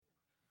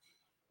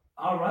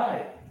All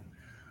right.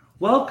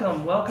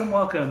 Welcome.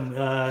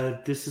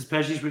 This is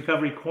Pesci's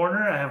Recovery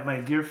Corner. I have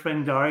my dear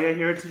friend Daria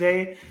here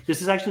today.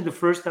 This is actually the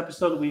first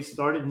episode that we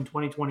started in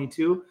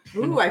 2022.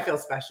 Ooh, I feel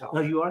special.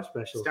 No, you are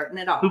special. Starting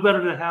it off. Who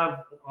better to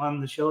have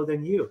on the show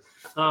than you?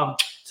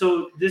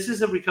 So this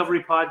is a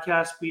recovery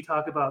podcast. We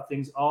talk about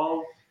things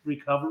all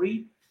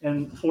recovery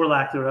and or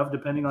lack thereof,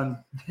 depending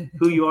on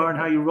who you are and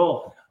how you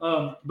roll.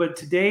 But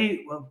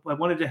today I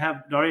wanted to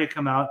have Daria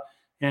come out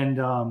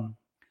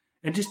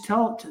and just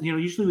tell,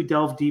 usually we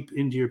delve deep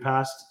into your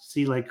past,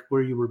 see like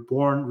where you were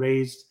born,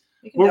 raised.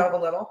 You can delve a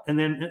little. And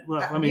then,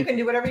 you can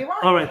do whatever you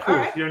want. All right, cool.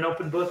 All right. You're an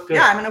open book? Good.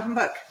 Yeah, I'm an open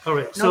book. All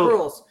right. No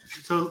rules.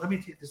 So let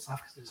me take this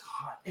off because it's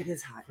hot. It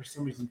is hot. For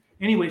some reason.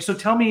 Anyway, so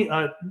tell me,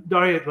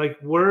 Daria, like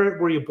where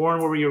were you born?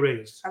 Where were you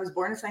raised? I was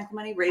born in San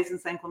Clemente, raised in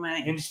San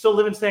Clemente. And you still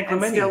live in San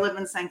Clemente? Still live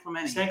in San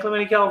Clemente. San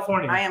Clemente,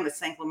 California. I am a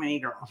San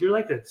Clemente girl. You're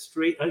like a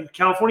straight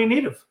California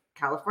native.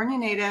 California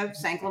native,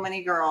 San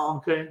Clemente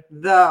girl. Okay.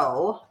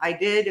 Though I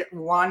did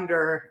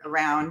wander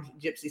around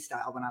gypsy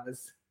style when I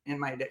was in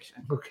my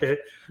addiction. Okay.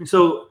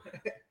 So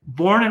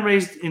born and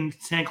raised in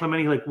San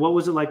Clemente, like what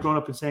was it like growing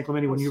up in San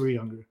Clemente when you were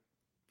younger?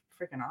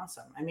 Freaking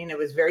awesome. I mean, it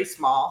was very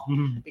small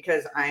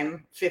because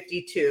I'm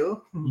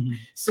 52,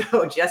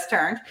 so just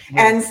turned.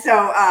 Yeah. And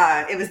so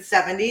it was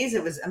 70s.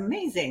 It was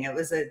amazing. It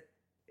was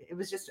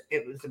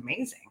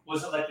amazing.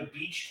 Was it like a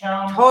beach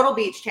town? Total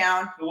beach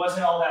town. It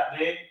wasn't all that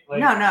big?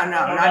 Like, no,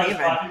 not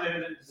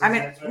even. I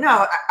mean,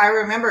 no, I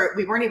remember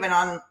we weren't even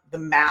on the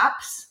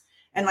maps.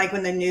 And like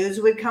when the news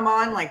would come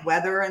on, like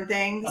weather and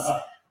things,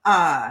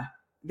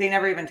 they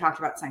never even talked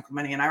about San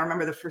Clemente. And I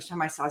remember the first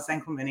time I saw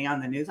San Clemente on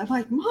the news, I'm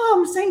like,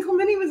 Mom, San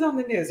Clemente was on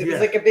the news. It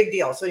was like a big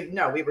deal. So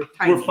no, we were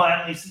tiny. We're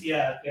finally,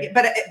 yeah. Okay.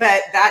 But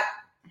that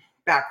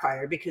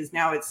backfired because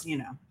now it's,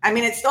 I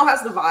mean, it still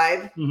has the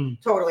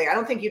vibe. Totally. I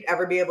don't think you'd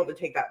ever be able to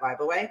take that vibe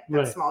away,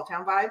 that small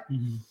town vibe.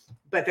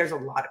 But there's a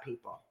lot of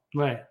people.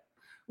 Right.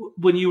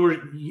 When you were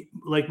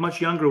like much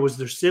younger, was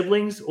there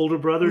siblings, older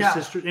brothers,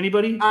 sisters,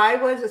 anybody?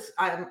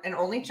 I'm an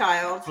only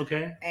child.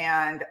 Okay.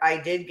 And I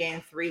did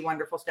gain 3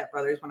 wonderful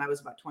stepbrothers when I was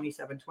about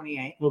 27,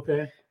 28.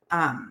 Okay.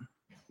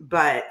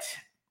 But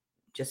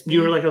just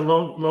you were like a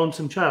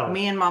lonesome child.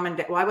 Me and mom and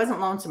dad. Well, I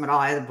wasn't lonesome at all.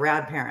 I had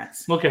Brad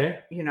parents. Okay.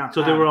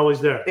 So they were always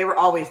there. They were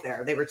always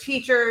there. They were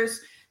teachers.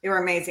 They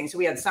were amazing. So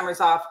we had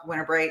summers off,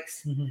 winter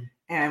breaks,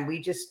 and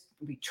we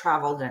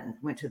traveled and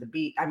went to the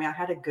beach. I mean, I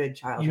had a good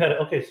childhood.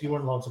 So you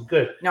weren't lonesome.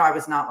 Good. No, I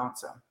was not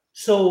lonesome.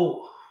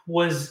 So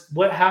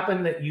what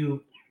happened that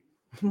you,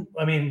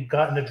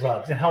 got into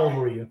drugs? And how old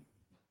were you?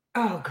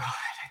 Oh God.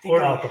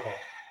 Or alcohol?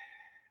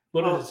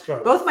 What did it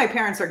start? Both my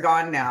parents are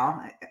gone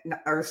now,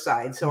 Earth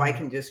side, so I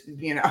can just,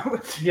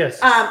 Yes.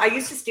 I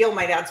used to steal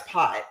my dad's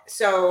pot.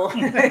 So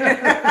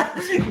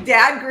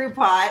Dad grew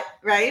pot,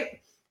 right?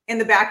 In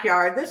the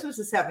backyard. This was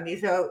the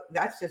 70s, so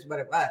that's just what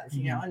it was,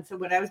 And so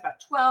when I was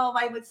about 12,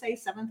 I would say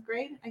 7th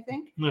grade, I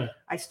think,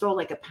 I stole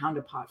like a pound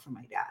of pot from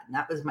my dad, and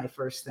that was my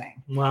first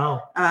thing.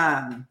 Wow.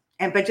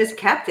 But just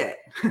kept it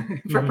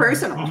for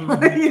personal. My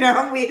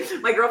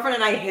girlfriend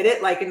and I hid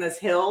it like in this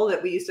hill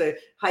that we used to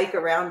hike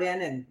around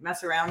in and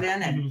mess around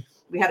in, and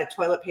we had a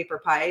toilet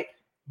paper pipe.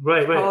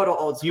 Right. Total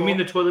old school. You mean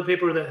the toilet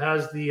paper that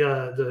has the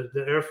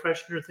air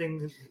freshener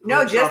thing?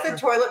 No, just the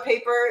toilet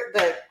paper,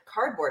 the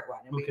cardboard one.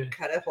 And we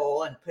cut a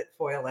hole and put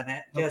foil in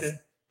it. Just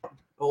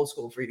old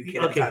school for you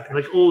kids out there.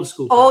 Like old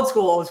school. Old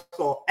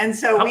school. And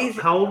so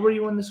how old were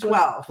you when this was?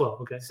 12.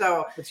 12, okay.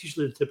 So that's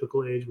usually the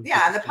typical age.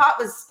 And the pot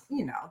was,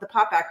 the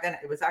pot back then,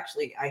 it was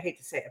actually, I hate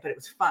to say it, but it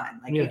was fun.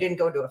 Like you didn't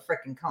go into a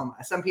freaking coma.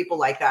 Some people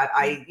like that.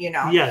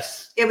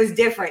 Yes. It was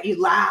different. You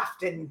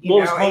laughed and, ate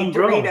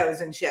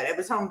Doritos and shit. It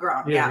was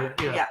homegrown.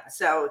 Yeah.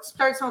 So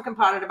started smoking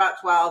pot at about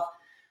 12.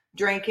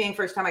 Drinking.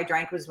 First time I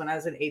drank was when I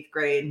was in 8th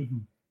grade.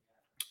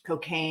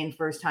 Cocaine.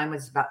 First time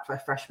was about a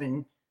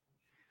freshman.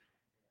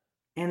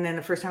 And then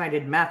the first time I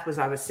did meth was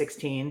I was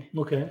 16.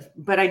 Okay.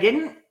 But I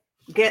didn't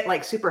get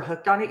like super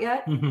hooked on it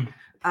yet.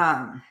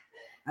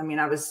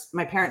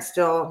 My parents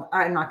still,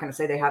 I'm not going to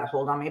say they had a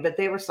hold on me, but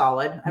they were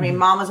solid. I mean,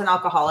 mom was an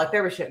alcoholic.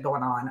 There was shit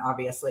going on,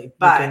 obviously,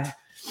 but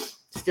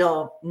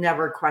still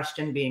never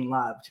questioned being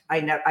loved. I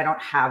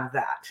don't have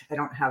that.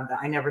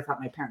 I never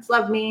thought my parents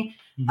loved me.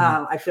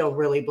 I feel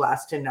really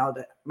blessed to know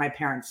that my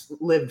parents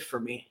lived for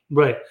me.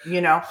 Right.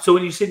 So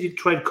when you said you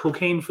tried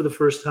cocaine for the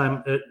first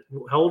time,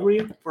 how old were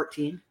you?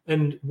 14.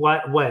 And why?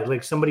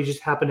 Like somebody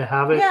just happened to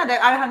have it? Yeah,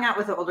 I hung out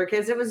with the older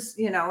kids. It was,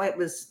 it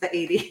was the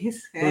 80s.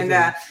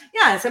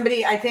 And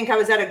somebody, I think I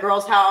was at a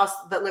girl's house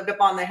that lived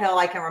up on the hill.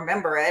 I can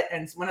remember it.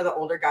 And one of the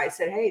older guys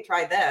said, "Hey,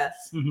 try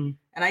this." And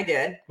I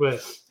did. Right.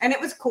 And it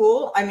was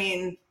cool. I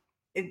mean,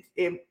 it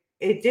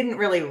didn't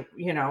really,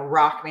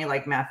 rock me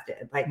like meth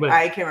did. Like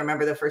I can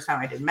remember the first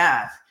time I did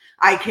meth.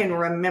 I can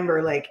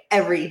remember like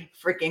every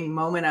freaking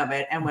moment of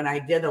it. And when I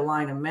did a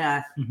line of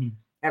meth,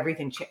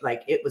 everything changed.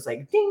 Like it was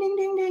like ding, ding,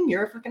 ding, ding.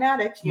 You're a fucking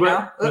addict. Oops.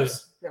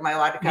 Right. Am I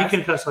allowed to cuss? You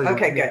can cuss.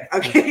 Okay, good.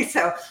 Okay,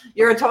 so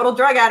you're a total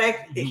drug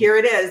addict. Here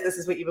it is. This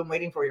is what you've been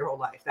waiting for your whole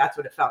life. That's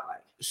what it felt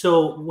like.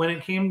 So when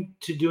it came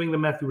to doing the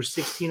meth, you were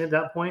 16 at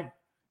that point.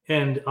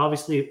 And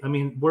obviously, I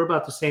mean, we're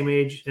about the same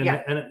age, and,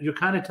 Yeah. and you're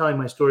kind of telling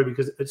my story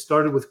because it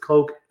started with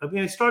Coke. I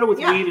mean, it started with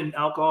Yeah. weed and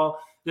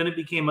alcohol. Then it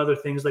became other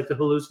things like the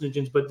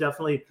hallucinogens, but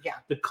definitely Yeah.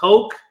 the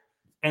Coke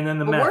and then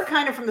the But meth. we're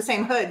kind of from the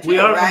same hood too, We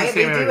are from the right?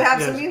 same We do area, have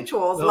yes. some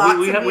mutuals. Well, we Lots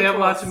of have mutuals.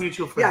 lots of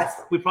mutual friends.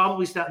 Yes. We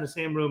probably sat in the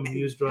same room and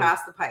used drugs.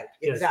 Pass the pipe.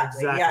 Yes, Exactly.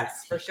 exactly.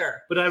 Yes, for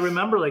sure. But I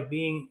remember like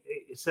being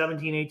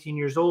 17, 18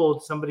 years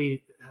old,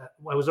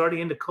 I was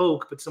already into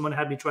Coke, but someone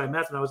had me try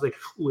meth and I was like,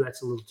 ooh,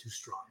 that's a little too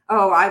strong.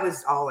 Oh, I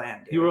was all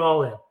in. Dude. You were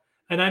all in.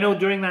 And I know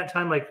during that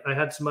time, like I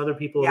had some other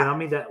people around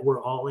me that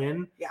were all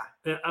in.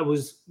 Yeah. I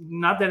was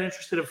not that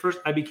interested at first.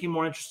 I became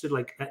more interested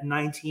like at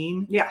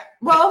 19. Yeah.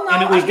 Well, no,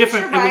 and it was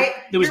different. Right.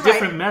 There was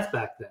different meth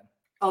back then.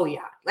 Oh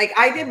yeah. Like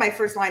I did my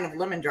first line of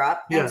Lemon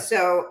Drop. Yeah.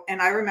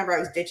 And I remember I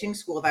was ditching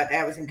school that day.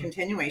 I was in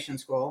continuation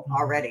school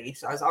already.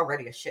 So I was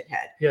already a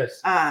shithead.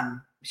 Yes.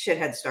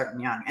 Shithead starting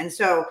young. And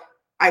so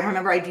I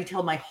remember I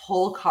detailed my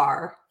whole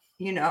car,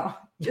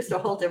 just a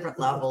whole different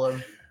level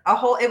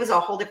it was a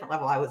whole different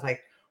level. I was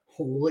like,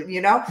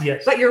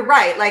 Yes. But you're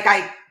right. Like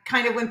I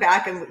kind of went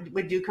back and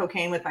would do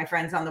cocaine with my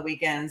friends on the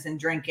weekends and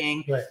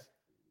drinking. Right.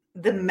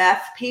 The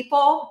meth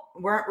people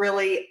weren't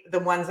really the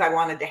ones I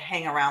wanted to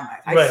hang around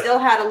with. I Right. still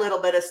had a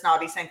little bit of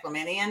snobby San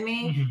Clemente in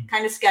me,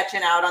 kind of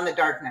sketching out on the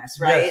darkness,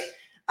 right?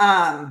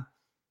 Yes.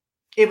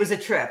 It was a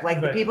trip. Like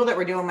Right. the people that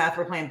were doing meth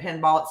were playing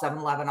pinball at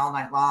 7-Eleven all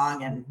night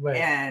long,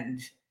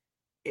 and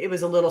it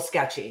was a little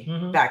sketchy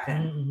back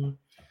then.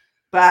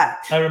 But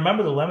I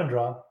remember the lemon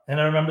drop,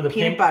 and I remember the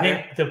peanut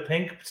butter, the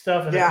pink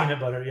stuff, and the peanut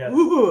butter. Yeah,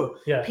 ooh,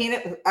 yeah.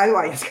 Peanut.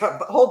 I just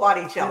got whole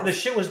body chills. The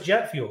shit was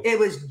jet fuel. It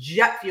was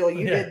jet fuel.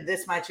 You did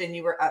this much, and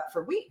you were up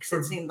for weeks.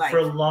 It seemed like for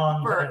a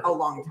long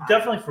time.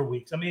 Definitely for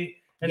weeks. I mean,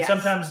 and Yes.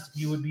 sometimes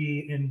you would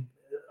be in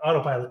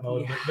autopilot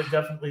mode, but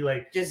definitely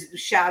like just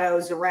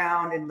shadows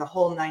around and the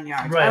whole 9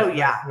 yards. Right, oh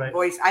yeah, right.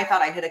 Voice. I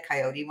thought I hit a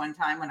coyote one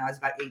time when I was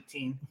about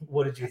 18.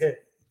 What did you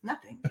hit?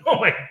 Nothing. Oh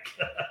my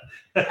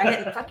god! I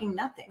hit fucking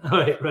nothing.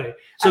 Right.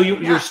 So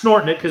you're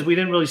snorting it because we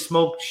didn't really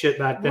smoke shit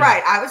back then.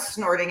 Right. I was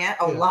snorting it,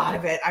 a lot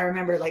of it. I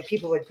remember like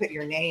people would put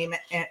your name,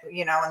 and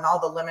and all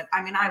the limit.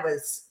 I mean, I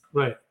was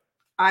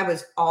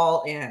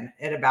all in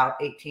at about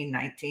 18,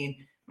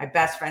 19. My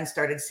best friend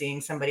started seeing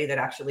somebody that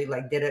actually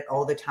like did it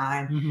all the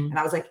time. And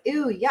I was like,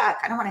 ooh, yeah,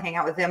 I kind of want to hang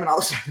out with them. And all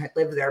of a sudden I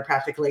live there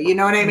practically. You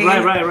know what I mean?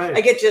 Right.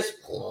 Like it's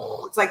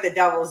like the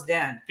devil's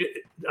den.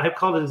 I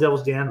call it the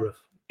devil's dandruff.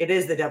 It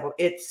is the devil.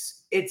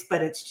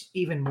 But it's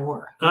even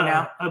more,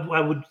 I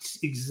would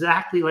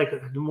exactly like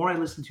the more I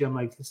listen to you, I'm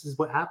like, this is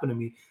what happened to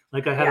me.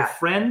 Like I had a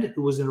friend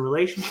who was in a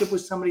relationship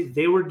with somebody,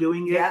 they were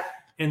doing it. Yeah.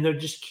 And there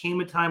just came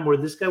a time where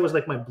this guy was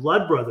like my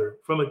blood brother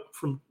from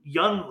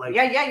young, like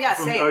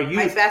from same. Our youth.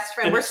 My best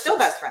friend. We're still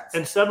best friends.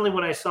 And suddenly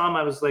when I saw him,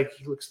 I was like,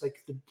 he looks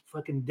like the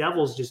fucking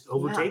devil's just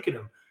overtaken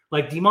him,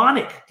 like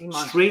demonic,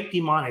 straight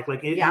demonic.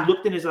 Like he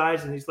looked in his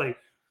eyes and he's like,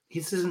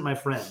 this isn't my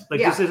friend.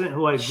 Like this isn't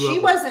who I grew up. She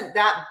wasn't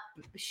that.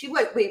 She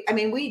was.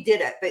 We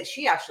did it, but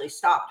she actually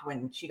stopped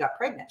when she got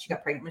pregnant. She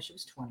got pregnant when she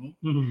was 20,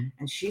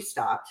 and she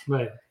stopped.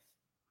 Right.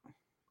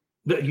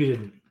 But you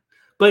didn't.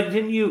 But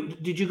did you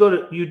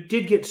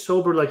did get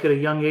sober like at a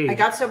young age? I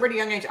got sober at a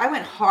young age. I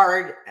went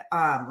hard.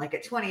 Like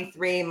at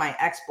 23, my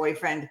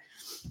ex-boyfriend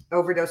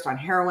overdosed on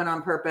heroin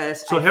on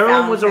purpose. So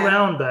heroin was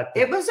around back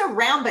then. It was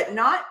around, but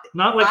not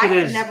like it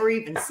is. I had never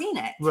even seen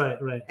it. Right.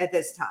 At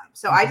this time.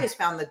 So I just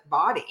found the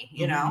body,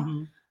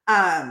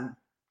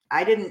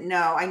 I didn't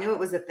know. I knew it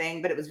was a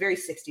thing, but it was very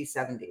 60s,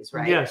 70s,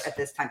 right? Yes. At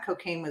this time.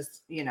 Cocaine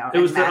was,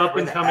 it was the up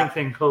and coming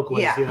thing, Coke was.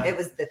 Yeah, it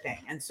was the thing.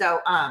 And so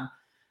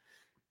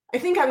I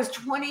think I was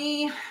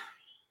 25.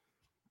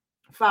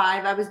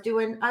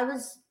 I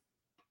was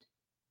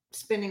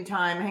spending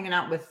time hanging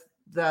out with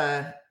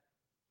the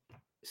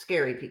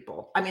scary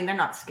people. I mean, they're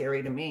not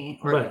scary to me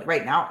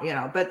right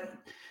now, but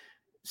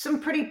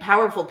some pretty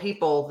powerful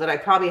people that I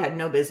probably had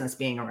no business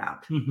being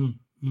around.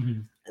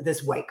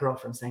 This white girl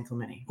from San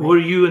Clemente. Right? Were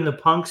you in the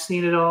punk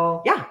scene at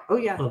all? Yeah. Oh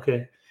yeah.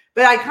 Okay.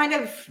 But I kind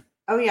of,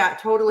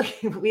 totally.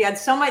 We had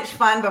so much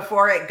fun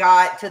before it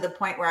got to the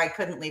point where I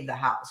couldn't leave the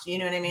house. You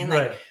know what I mean?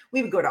 Like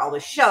we would go to all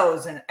the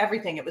shows and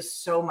everything. It was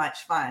so much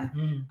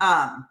fun.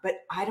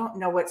 But I don't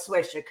know what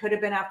switched. It could have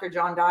been after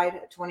John died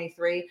at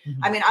 23.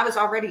 I mean, I was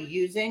already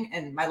using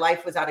and my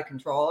life was out of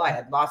control. I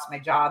had lost my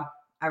job.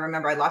 I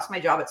remember I lost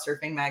my job at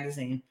Surfing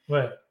Magazine.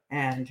 Right.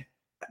 And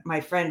my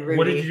friend Rudy.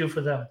 What did you do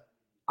for them?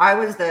 I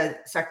was the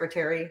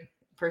secretary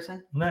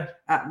person. Nice.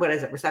 What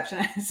is it?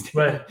 Receptionist.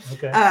 Right.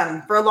 Okay.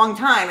 For a long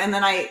time. And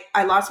then I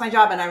lost my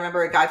job. And I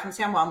remember a guy from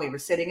San Juan, we were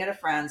sitting at a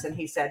friend's and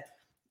he said,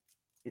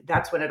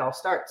 that's when it all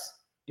starts.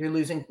 You're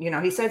losing,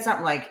 he said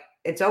something like,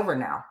 it's over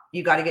now.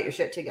 You got to get your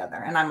shit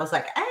together. And I was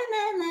like,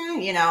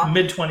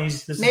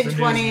 mid-20s.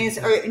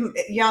 Mid-20s or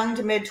young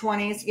to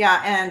mid-20s.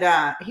 Yeah.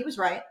 And he was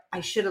right. I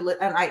should have,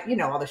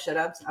 and all the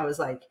should-haves. I was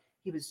like,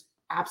 he was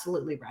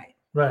absolutely right.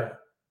 Right.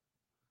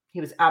 He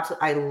was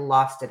absolutely, I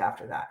lost it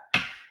after that.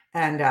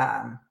 And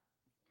I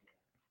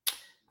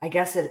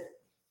guess at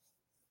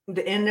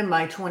the end of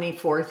my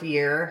 24th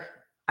year,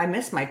 I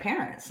miss my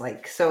parents.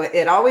 Like, so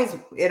it always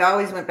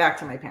went back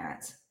to my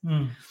parents.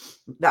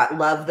 That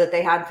love that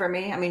they had for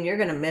me. I mean, you're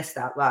going to miss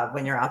that love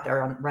when you're out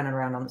there running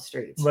around on the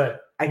streets. Right.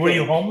 Were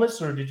you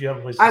homeless or did you have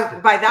a place to stay?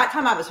 By that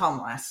time I was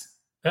homeless.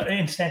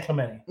 In San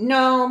Clemente?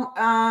 No.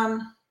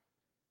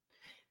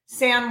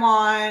 San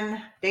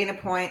Juan, Dana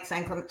Point,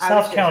 San Clemente.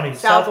 South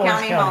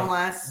County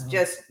homeless.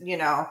 Just,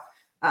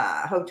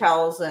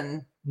 hotels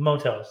and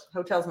motels,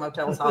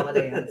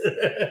 Holiday Inns.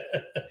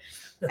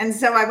 And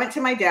so I went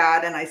to my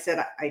dad and I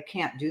said, I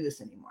can't do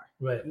this anymore.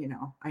 Right.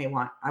 I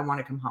want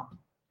to come home.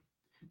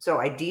 So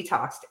I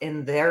detoxed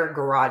in their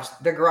garage.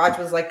 Their garage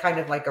was like kind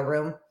of like a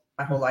room.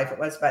 My whole life it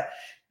was, but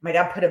my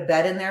dad put a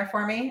bed in there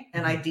for me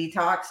and I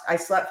detoxed. I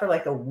slept for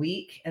like a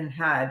week and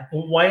had.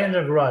 Why in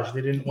their garage?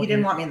 He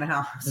didn't want me in the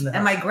house.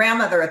 And my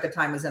grandmother at the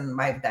time was in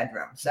my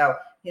bedroom. So,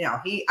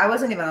 I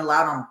wasn't even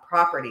allowed on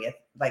property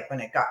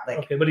when it got like.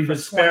 Okay, but he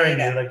was sparing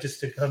you like just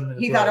to come.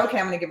 He thought, okay,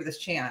 I'm going to give her this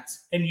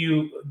chance. And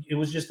it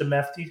was just a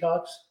meth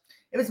detox?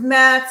 It was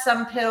meth,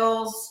 some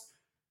pills,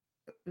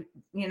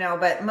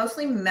 but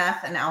mostly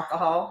meth and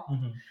alcohol.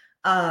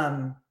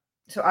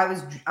 So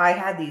I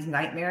had these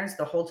nightmares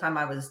the whole time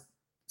I was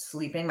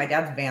sleeping. My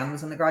dad's van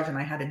was in the garage and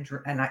I had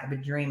a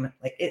dream.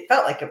 Like it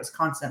felt like it was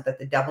constant that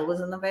the devil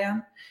was in the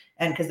van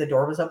and because the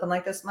door was open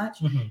like this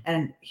much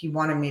and he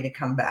wanted me to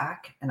come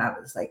back. And I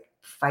was like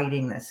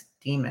fighting this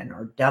demon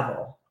or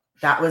devil.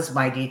 That was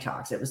my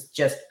detox. It was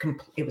just,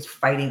 it was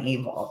fighting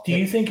evil. Do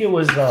you think it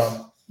was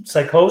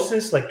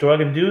psychosis, like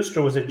drug induced,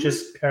 or was it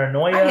just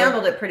paranoia? I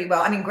handled it pretty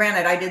well. I mean,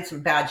 granted, I did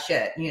some bad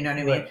shit. You know what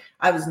I mean?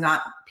 I was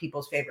not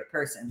people's favorite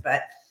person,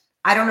 but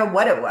I don't know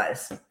what it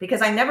was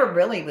because I never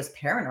really was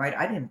paranoid.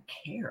 I didn't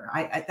care.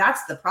 I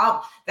that's the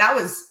problem.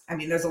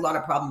 There's a lot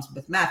of problems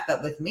with meth,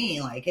 but with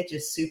me, like it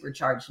just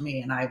supercharged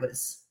me and I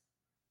was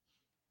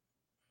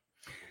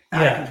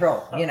out of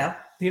control,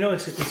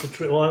 It's a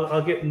true. Well,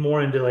 I'll get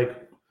more into like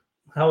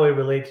how I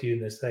relate to you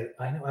in this. Like,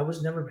 I know I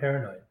was never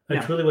paranoid. I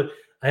truly would.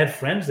 I had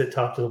friends that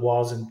talked to the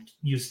walls and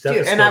used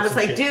stethoscopes. And I was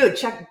like, dude,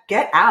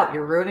 get out.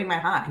 You're ruining my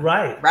high.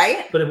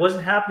 Right. But it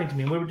wasn't happening to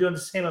me. We were doing the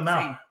same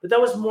amount. But that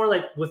was more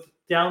like with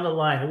down the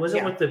line. It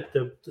wasn't with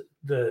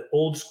the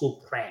old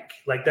school prank.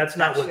 Like that's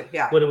not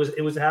what it was.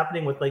 It was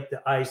happening with like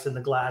the ice and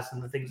the glass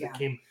and the things that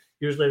came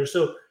years later.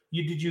 So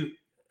you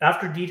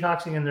after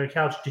detoxing in their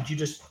couch, did you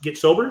just get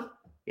sober?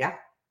 Yeah.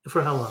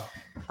 For how long?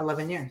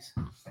 11 years.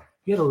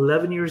 You had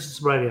 11 years of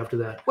sobriety after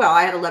that. Well,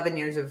 I had 11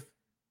 years of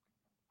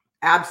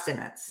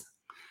abstinence.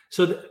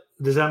 So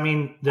does that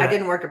mean that I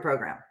didn't work a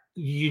program?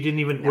 You didn't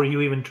even, were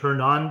you even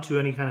turned on to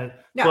any kind of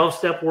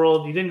 12-step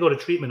world? You didn't go to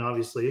treatment,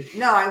 obviously.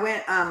 No, I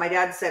went, my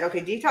dad said,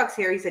 okay, detox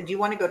here. He said, do you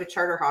want to go to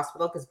Charter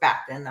Hospital? Because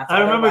back then, that's I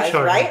remember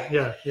Charter, right?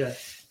 Yeah. Do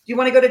you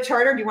want to go to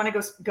Charter? Do you want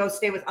to go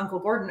stay with Uncle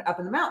Gordon up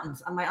in the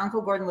mountains? My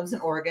Uncle Gordon lives in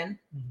Oregon.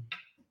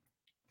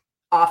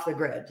 Off the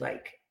grid.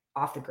 Right.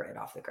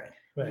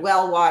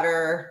 Well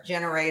water,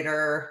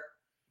 generator.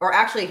 Or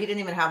actually, he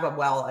didn't even have a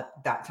well at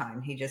that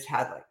time. He just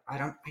had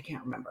I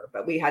can't remember,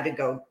 but we had to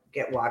go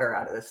get water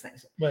out of this thing.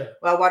 Right.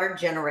 Well, water,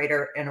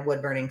 generator, and a wood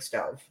burning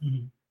stove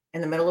in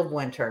the middle of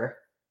winter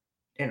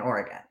in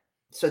Oregon.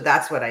 So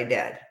that's what I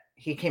did.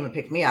 He came and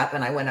picked me up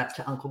and I went up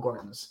to Uncle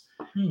Gordon's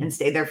and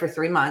stayed there for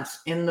 3 months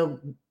in the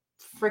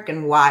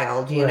freaking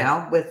wild, you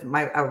know, with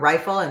a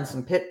rifle and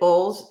some pit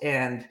bulls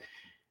and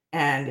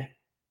then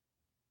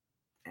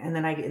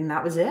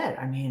that was it.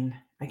 I mean,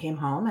 I came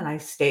home and I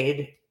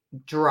stayed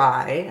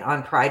dry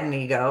on Pride and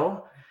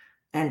Ego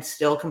and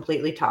still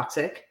completely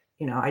toxic.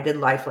 I did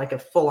life like a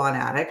full-on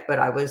addict, but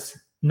I was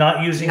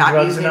not using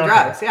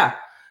drugs. Yeah.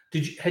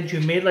 Had you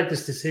made like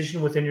this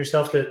decision within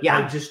yourself that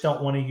I just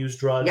don't want to use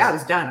drugs? Yeah, I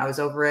was done. I was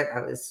over it.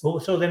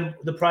 So then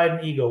the Pride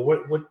and Ego,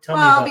 what tell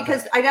me about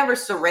because that? I never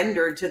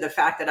surrendered to the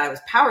fact that I was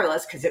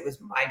powerless because it was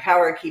my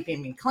power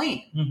keeping me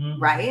clean.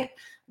 Right.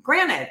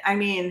 Granted, I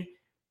mean,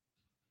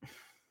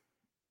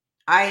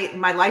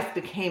 my life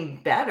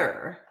became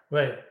better.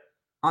 Right.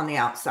 On the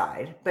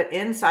outside, but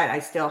inside I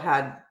still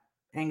had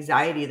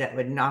anxiety that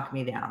would knock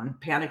me down,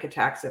 panic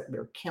attacks that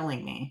were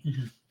killing me,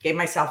 gave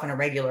myself an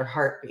irregular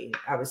heartbeat.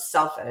 I was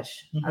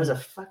selfish. I was a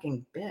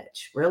fucking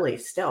bitch, really,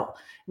 still.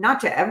 Not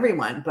to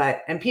everyone,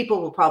 and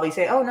people will probably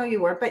say, oh, no,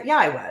 you weren't. But yeah,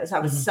 I was. I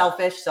was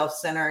selfish,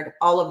 self-centered,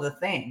 all of the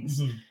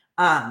things.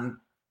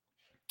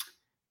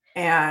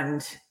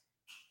 And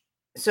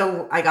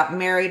so I got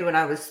married when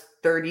I was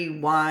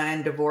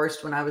 31,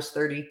 divorced when I was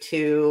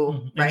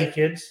 32, right? Any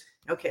kids?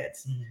 No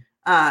kids.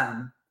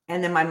 And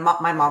then my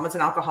mom was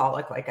an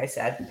alcoholic. Like I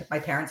said, my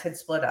parents had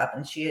split up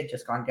and she had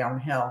just gone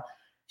downhill.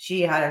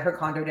 She had her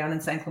condo down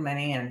in San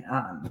Clemente and,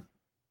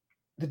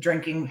 the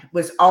drinking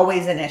was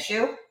always an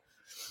issue.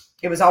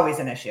 It was always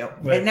an issue.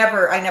 Right.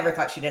 I never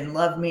thought she didn't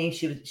love me.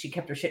 She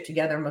kept her shit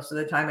together most of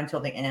the time until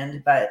the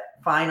end. But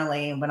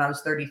finally, when I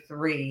was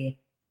 33,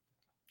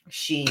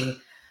 she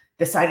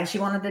decided she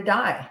wanted to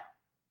die.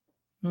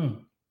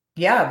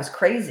 Yeah, it was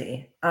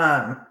crazy.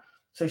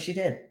 So she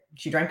did.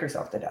 She drank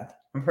herself to death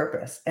on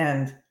purpose.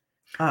 And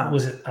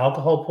was it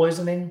alcohol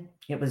poisoning?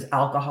 It was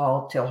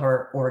alcohol till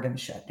her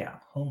organs shut down.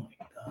 Oh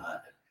my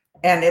God.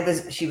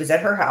 And she was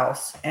at her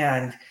house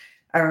and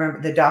I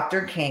remember the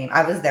doctor came.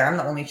 I was there. I'm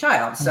the only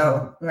child.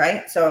 So,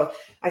 right. So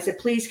I said,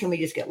 please, can we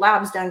just get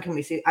labs done? Can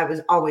we see? I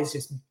was always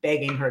just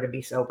begging her to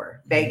be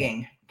sober,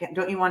 begging.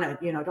 Don't you want to,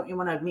 don't you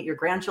want to meet your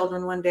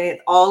grandchildren one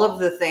day? All of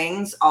the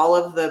things, all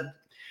of the,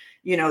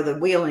 the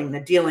wheeling,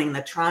 the dealing,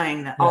 the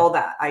trying, all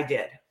that I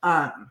did.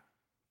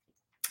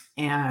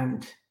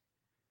 And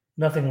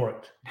nothing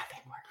worked.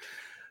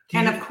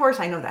 And of course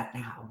I know that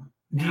now.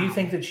 Do you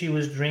think that she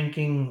was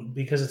drinking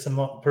because it's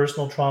some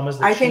personal traumas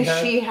that I think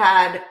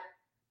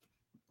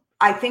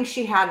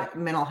she had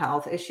mental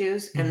health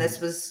issues, and this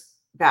was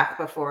back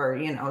before,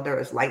 there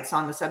was lights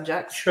on the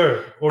subject.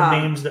 Sure. Or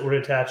names that were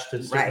attached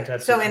to certain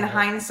types So in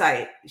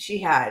hindsight, she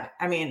had,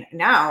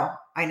 now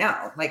I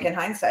know, like in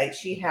hindsight,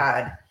 she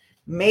had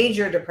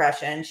major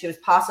depression. She was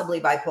possibly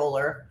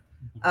bipolar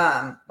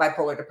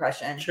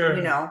depression. Sure.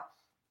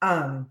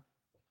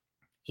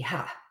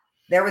 Yeah.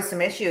 There was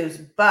some issues,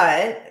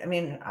 but I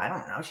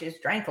don't know. She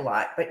just drank a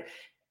lot, but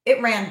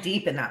it ran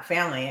deep in that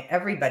family.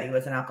 Everybody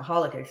was an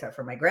alcoholic except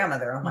for my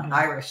grandmother on my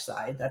Irish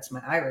side. That's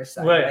my Irish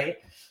side, right?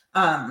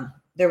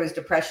 There was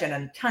depression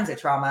and tons of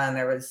trauma, and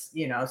there was,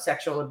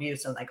 sexual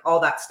abuse and like all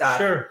that stuff.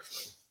 Sure.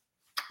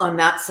 On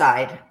that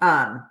side,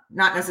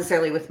 not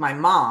necessarily with my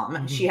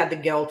mom. She had the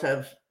guilt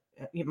of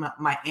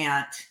my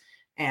aunt,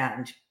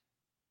 and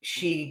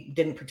she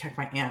didn't protect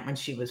my aunt when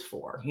she was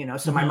 4,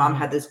 so my mom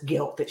had this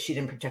guilt that she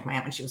didn't protect my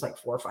aunt when she was like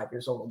 4 or 5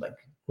 years old, like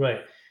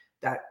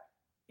that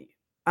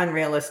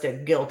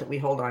unrealistic guilt that we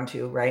hold on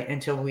to, right,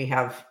 until we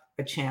have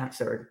a chance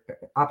or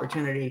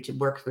opportunity to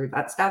work through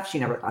that stuff. She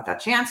never got that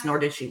chance, nor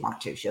did she want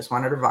to. She just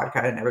wanted her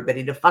vodka and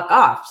everybody to fuck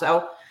off.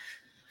 So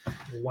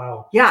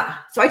wow. Yeah.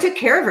 So I took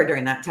care of her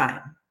during that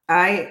time.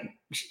 I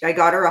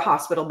got her a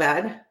hospital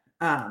bed.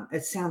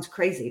 It sounds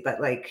crazy,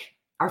 but like,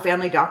 our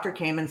family doctor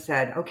came and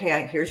said,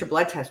 okay, here's your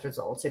blood test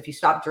results. If you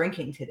stop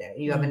drinking today,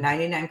 you have a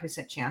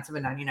 99% chance of a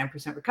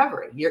 99%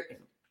 recovery. You're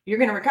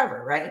going to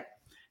recover, right?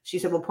 She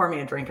said, well, pour me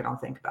a drink and I'll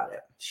think about it.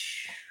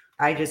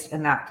 That's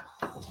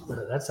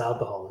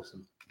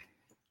alcoholism.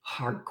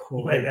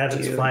 Hardcore. Like at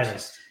its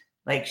finest.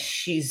 Like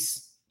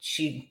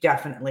she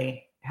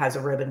definitely has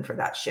a ribbon for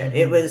that shit.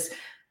 It was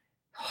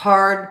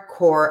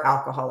hardcore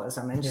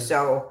alcoholism. And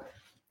so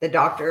the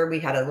doctor,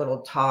 we had a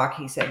little talk.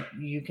 He said,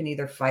 you can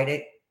either fight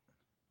it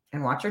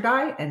and watch her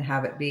die and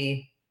have it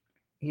be,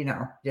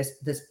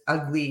 just this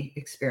ugly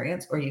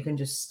experience, or you can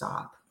just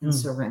stop and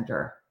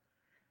surrender.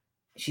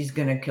 She's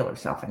going to kill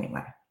herself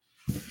anyway.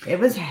 It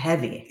was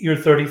heavy. You're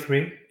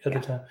 33 at the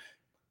time.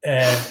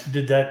 And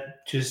did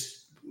that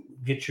just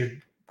get your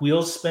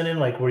wheels spinning?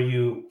 Like, were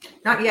you?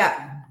 Not yet.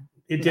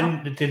 It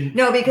didn't.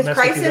 No, because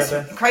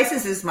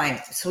crisis is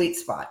my sweet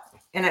spot.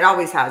 And it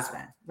always has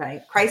been,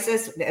 right?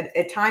 Crisis,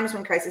 at times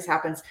when crisis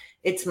happens,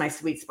 it's my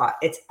sweet spot.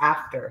 It's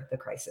after the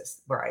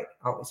crisis where I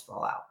always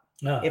fall out,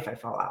 if I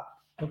fall out.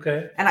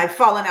 Okay. And I've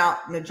fallen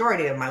out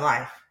majority of my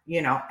life,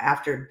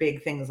 after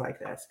big things like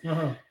this.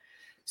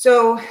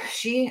 So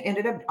she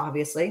ended up,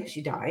 obviously,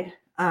 she died.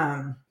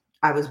 I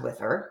was with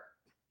her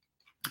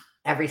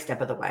every step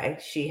of the way.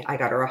 I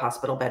got her a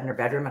hospital bed in her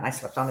bedroom, and I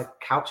slept on a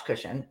couch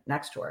cushion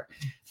next to her,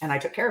 and I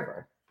took care of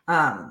her.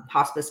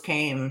 Hospice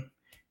came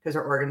because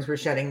her organs were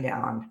shutting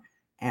down,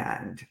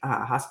 and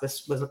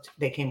hospice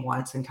they came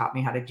once and taught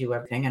me how to do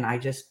everything, and I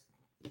just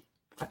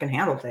fucking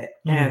handled it.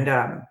 And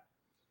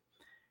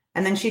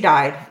then she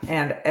died,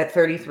 and at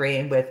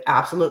 33 with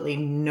absolutely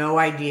no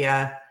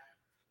idea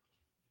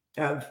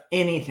of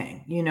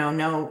anything,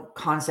 no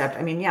concept.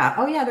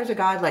 There's a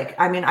God. Like,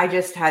 I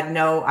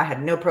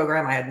had no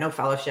program. I had no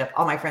fellowship.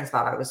 All my friends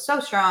thought I was so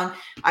strong.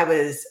 I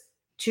was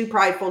too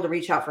prideful to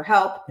reach out for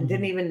help and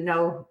didn't even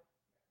know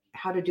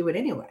how to do it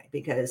anyway,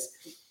 because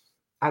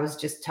I was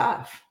just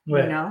tough,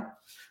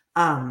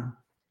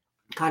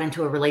 got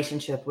into a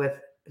relationship with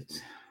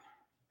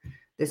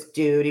this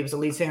dude. He was a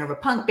lead singer of a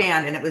punk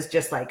band. And it was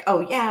just like, oh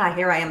yeah,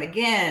 here I am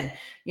again,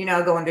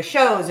 going to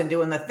shows and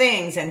doing the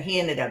things. And he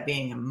ended up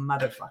being a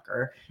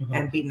motherfucker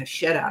and beating the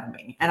shit out of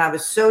me. And I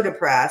was so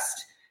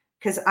depressed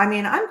because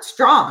I'm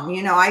strong,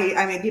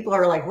 people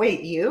are like,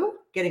 wait, you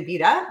getting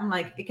beat up? I'm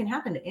like, it can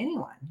happen to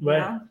anyone,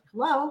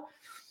 hello.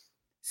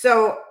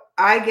 So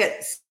I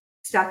get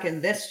stuck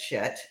in this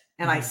shit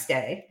and I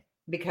stay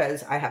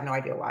because I have no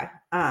idea why.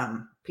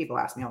 People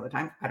ask me all the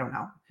time. I don't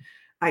know.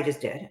 I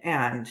just did.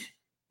 And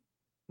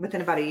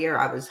within about a year,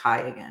 I was high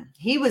again.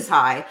 He was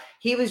high.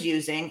 He was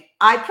using.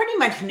 I pretty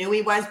much knew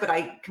he was, but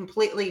I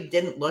completely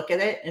didn't look at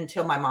it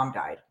until my mom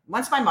died.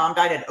 Once my mom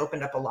died, it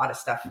opened up a lot of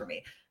stuff for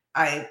me.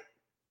 I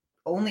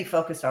only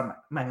focused on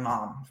my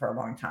mom for a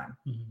long time.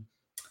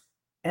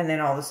 And then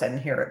all of a sudden,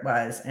 here it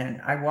was.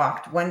 And I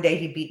walked. One day,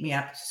 he beat me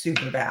up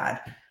super bad.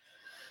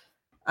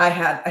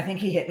 I think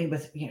he hit me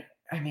with,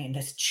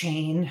 this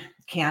chain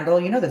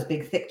candle, this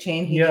big thick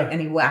chain. And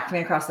he whacked me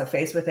across the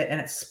face with it, and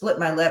it split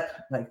my lip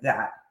like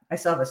that. I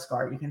still have a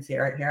scar. You can see it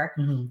right here.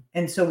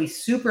 And so we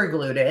super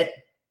glued it.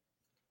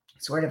 I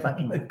swear to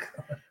fucking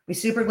we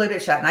super glued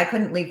it shut, and I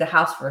couldn't leave the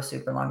house for a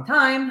super long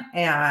time.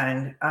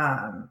 And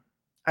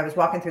I was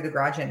walking through the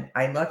garage, and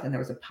I looked, and there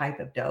was a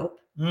pipe of dope,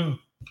 and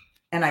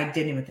I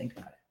didn't even think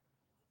about it.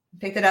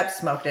 Picked it up,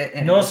 smoked it.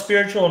 And no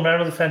spiritual or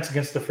marital defense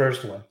against the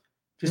first one.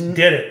 Just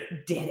did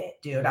it. Did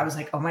it, dude. I was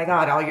like, oh my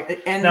God.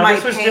 And now, my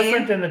this was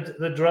different than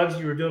the drugs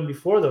you were doing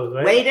before, though,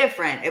 right? Way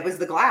different. It was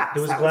the glass. It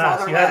was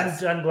glass. You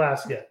hadn't done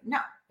glass yet. No.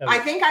 I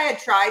think I had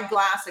tried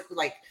glass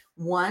like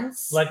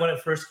once. Like when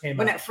it first came out.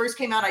 When it first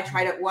came out, I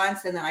tried it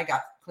once and then I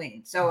got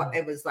clean. So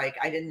it was like,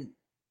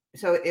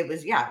 so it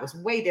was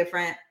way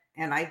different.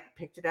 And I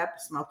picked it up,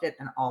 smoked it,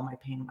 and all my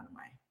pain went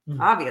away.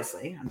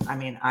 Obviously. I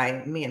mean,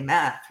 me and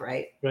meth,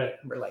 right? Right.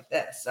 We're like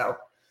this. So,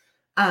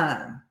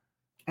 and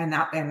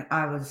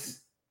I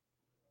was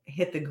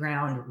hit the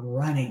ground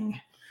running.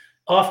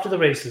 Off to the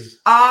races.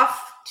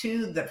 Off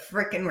to the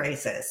freaking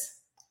races.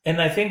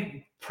 And I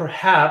think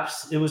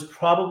perhaps it was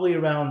probably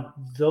around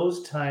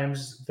those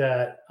times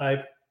that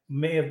I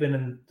may have been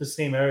in the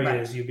same area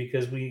as you,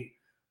 because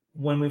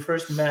when we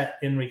first met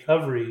in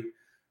recovery,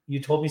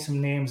 you told me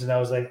some names and I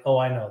was like, oh,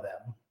 I know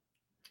them.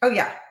 Oh,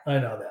 yeah. I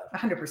know them.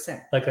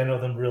 100%. Like I know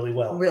them really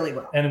well. Really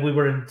well. And we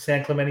were in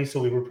San Clemente,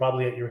 so we were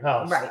probably at your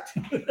house. Right.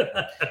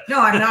 No,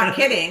 I'm not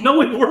kidding. No,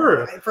 we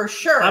were. For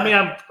sure. I mean,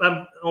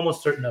 I'm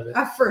almost certain of it.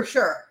 For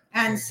sure.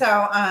 And so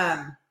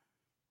I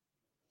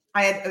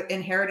had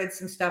inherited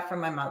some stuff from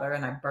my mother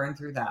and I burned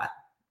through that.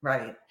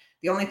 Right.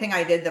 The only thing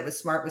I did that was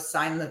smart was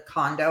sign the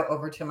condo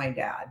over to my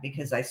dad,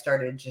 because I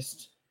started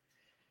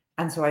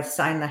and so I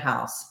signed the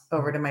house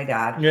over to my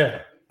dad.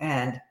 Yeah.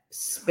 And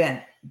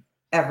spent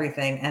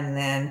everything. And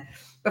then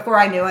before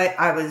I knew it,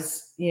 I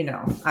was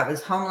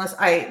homeless.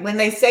 When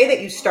they say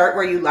that you start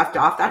where you left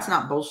off, that's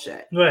not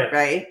bullshit. Right.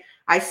 Right.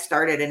 I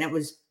started and it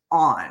was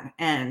on.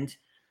 And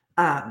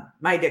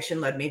my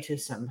addiction led me to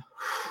some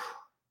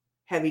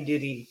heavy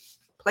duty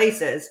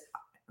places,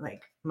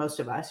 like most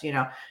of us,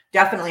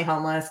 definitely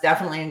homeless,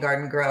 definitely in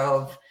Garden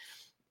Grove,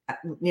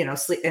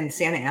 sleep in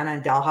Santa Ana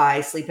and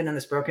Delhi, sleeping in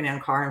this broken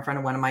down car in front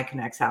of one of my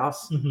connects'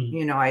 house.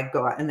 Mm-hmm. I'd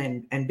go out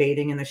and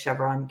bathing in the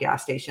Chevron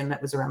gas station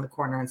that was around the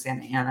corner in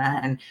Santa Ana,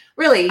 and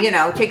really,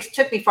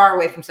 took me far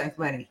away from San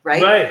Clemente.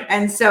 Right.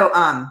 And so,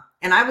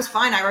 and I was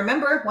fine. I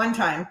remember one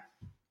time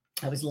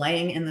I was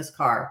laying in this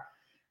car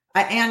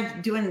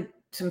and doing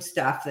some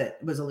stuff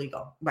that was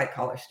illegal, white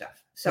collar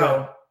stuff.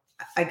 So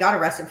I got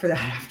arrested for that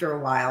after a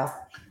while.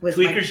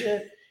 Tweaker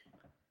shit?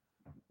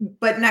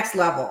 But next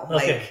level,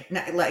 okay.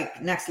 like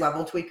next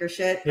level tweaker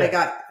shit.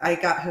 Yeah. I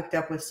got hooked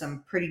up with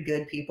some pretty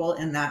good people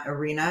in that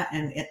arena,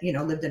 and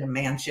lived in a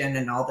mansion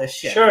and all this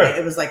shit. Sure. Right?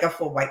 It was like a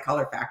full white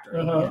collar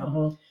factory.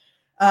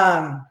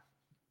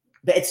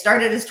 But it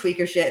started as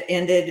tweaker shit,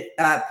 ended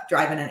up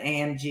driving an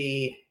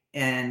AMG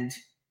and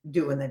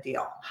doing the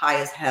deal,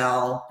 high as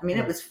hell. I mean,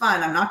 it was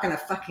fun. I'm not going to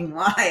fucking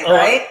lie,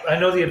 right? I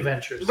know the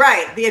adventures.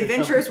 Right. The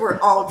adventures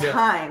were all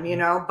time,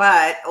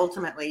 but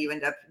ultimately you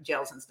end up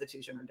jail's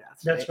institution or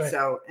death. That's right.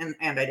 So, and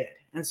I did.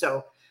 And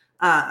so,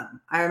 I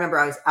remember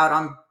I was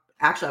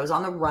I was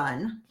on the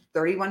run,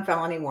 31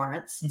 felony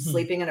warrants,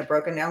 sleeping in a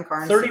broken down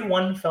car.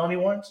 31 felony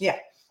warrants? Yeah.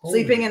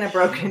 Sleeping in a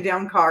broken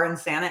down car in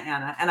Santa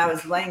Ana. And I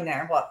was laying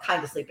there,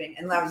 kind of sleeping.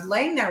 And I was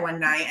laying there one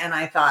night and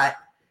I thought,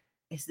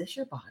 is this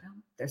your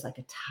bottom? There's like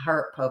a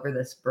tarp over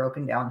this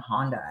broken down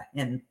Honda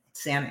in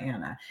Santa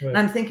Ana. Right. And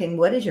I'm thinking,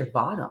 what is your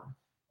bottom?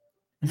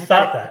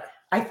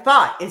 I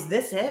thought, is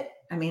this it?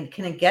 I mean,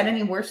 can it get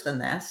any worse than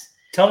this?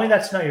 Tell me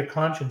that's not your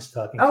conscience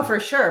talking. Oh, for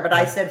sure. But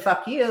I said,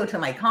 fuck you to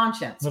my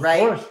conscience,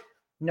 right? Of course.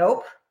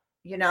 Nope.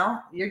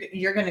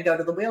 You're going to go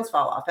to the wheels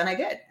fall off. And I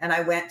did. And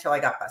I went till I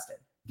got busted.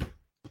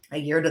 A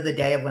year to the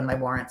day of when my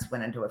warrants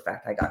went into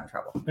effect, I got in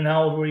trouble. And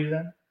how old were you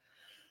then?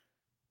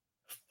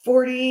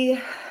 40.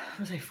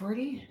 Was I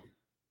 40?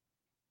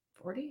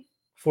 40?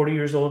 40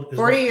 years old?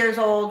 40 years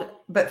old,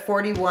 but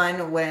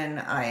 41 when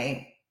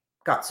I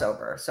got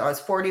sober. So I was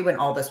 40 when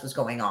all this was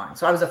going on.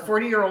 So I was a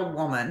 40-year-old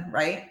woman,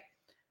 right?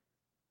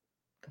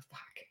 The fuck?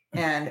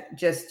 And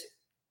just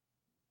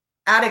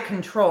out of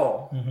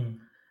control. Mm-hmm.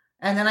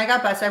 And then I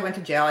got busted. I went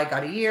to jail. I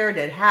got a year,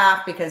 did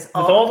half because with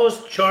all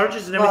those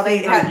charges and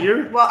everything for a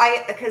year?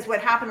 Well, because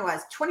what happened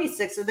was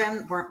 26 of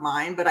them weren't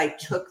mine, but I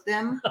took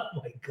them. Oh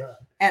my God.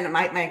 And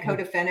my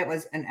co-defendant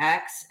was an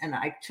ex, and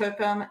I took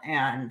them.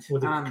 And were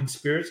they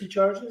conspiracy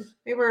charges?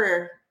 They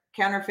were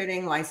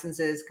counterfeiting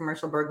licenses,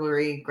 commercial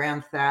burglary,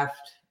 grand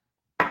theft.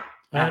 I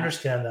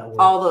understand that word.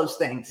 All those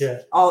things. Yeah.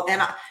 All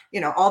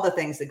the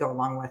things that go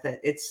along with it.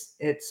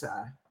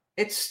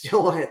 It's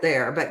still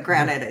there, but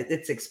granted,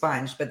 it's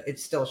expunged, but it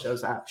still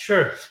shows up.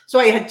 Sure. So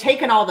I had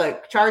taken all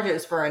the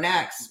charges for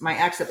my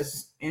ex that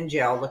was in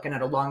jail looking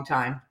at a long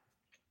time,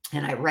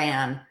 and I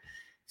ran.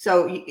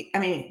 So, I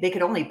mean, they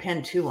could only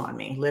pin 2 on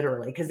me,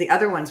 literally, because the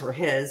other ones were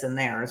his and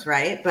theirs,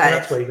 right? But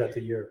that's why you got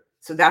the year.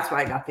 So that's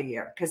why I got the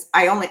year, because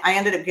I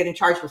ended up getting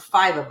charged with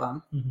 5 of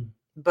them,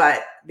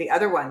 but the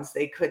other ones,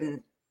 they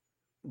couldn't,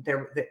 they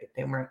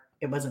weren't,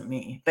 it wasn't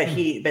me, but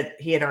he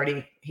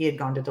had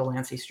gone to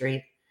Delancey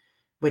Street,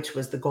 which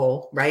was the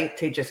goal, right?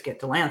 To just get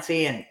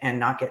Delancey and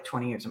not get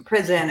 20 years in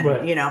prison. And,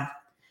 right.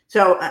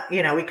 So,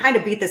 we kind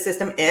of beat the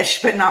system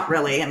ish, but not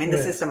really. I mean, the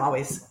system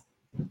always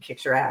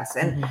kicks your ass.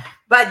 And,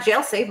 but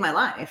jail saved my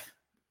life.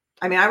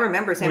 I mean, I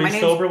remember saying, were you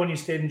sober when you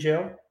stayed in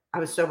jail? I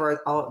was sober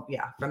from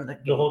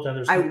the whole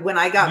time. When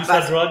I got you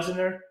saw drugs in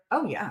there?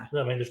 Oh yeah.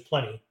 I mean, there's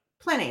plenty.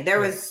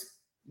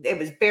 It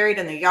was buried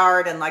in the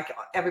yard, and like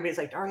everybody's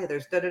like, Daria,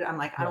 there's da-da-da. I'm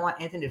like, I don't want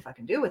anything to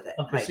fucking do with it.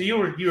 Okay, like, so you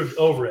were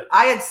over it.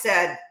 I had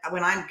said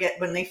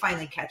when they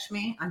finally catch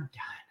me, I'm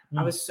done.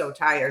 I was so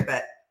tired,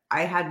 but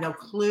I had no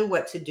clue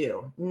what to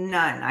do.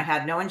 None. I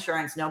had no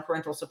insurance, no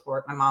parental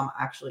support. My mom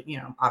actually,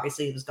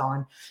 obviously he was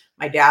gone.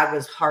 My dad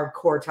was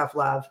hardcore tough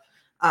love.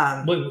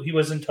 Wait, he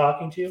wasn't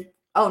talking to you?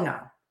 Oh no.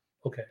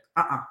 Okay.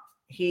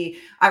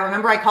 I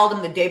remember I called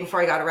him the day before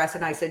I got arrested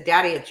and I said,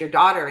 Daddy, it's your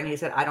daughter. And he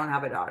said, I don't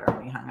have a daughter.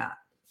 And he hung up.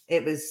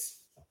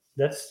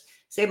 That's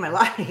saved my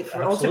life.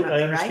 Ultimately,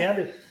 I understand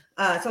right?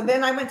 It. So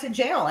then I went to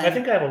jail. And I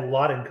think I have a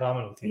lot in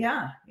common with you.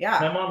 Yeah.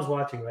 My mom's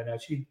watching right now.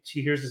 She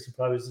hears this and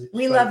probably.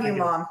 We love you,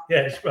 Mom.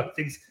 Yeah, she probably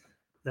thinks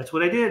that's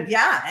what I did.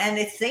 Yeah, and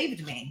it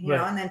saved me, you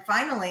know. And then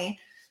finally,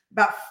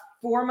 about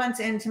 4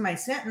 months into my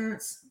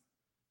sentence,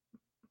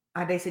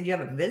 they said you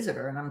have a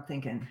visitor, and I'm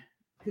thinking,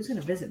 who's going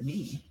to visit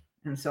me?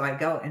 And so I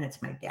go, and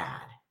it's my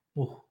dad.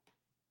 Ooh.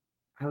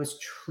 I was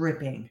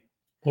tripping.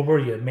 Where were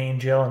you? Main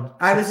jail in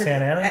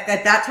Santa Ana?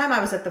 At that time,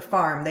 I was at the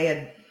farm.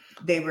 I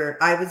did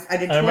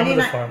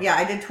 29. Yeah,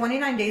 I did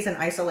 29 days in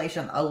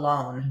isolation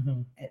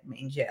alone at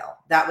Main jail.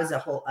 That was a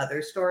whole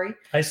other story.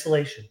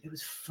 Isolation. It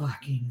was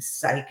fucking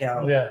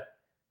psycho. Yeah.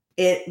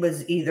 It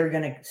was either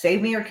going to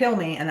save me or kill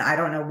me, and I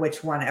don't know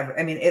which one ever.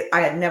 I mean,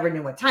 I had never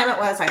knew what time it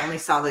was. I only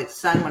saw the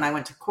sun when I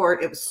went to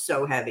court. It was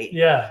so heavy.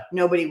 Yeah.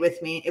 Nobody with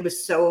me. It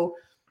was so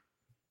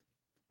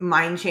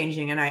mind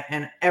changing,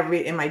 and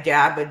my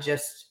dad would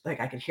just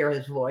I could hear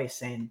his voice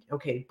saying,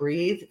 okay,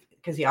 breathe,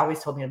 because he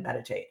always told me to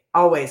meditate,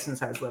 always,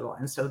 since I was little.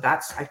 And so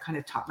I kind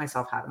of taught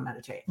myself how to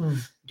meditate,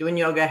 doing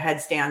yoga,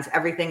 headstands,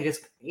 everything.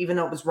 Just even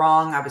though it was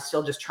wrong, I was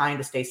still just trying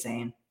to stay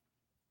sane.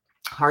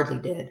 Hardly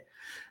did.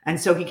 And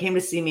so he came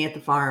to see me at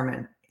the farm,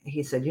 and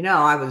he said,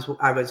 I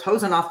was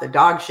hosing off the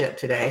dog shit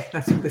today.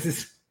 That's what this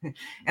is.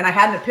 And I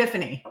had an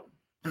epiphany,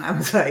 and I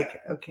was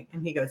like, okay.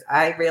 And he goes,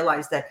 I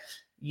realized that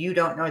you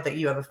don't know that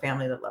you have a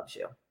family that loves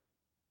you.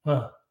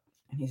 Huh.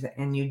 And he said,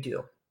 and you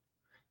do.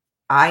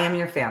 I am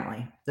your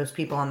family. Those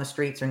people on the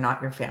streets are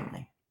not your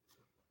family.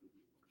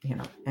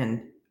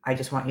 And I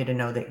just want you to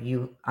know that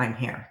I'm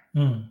here.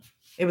 That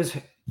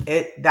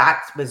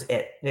was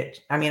it.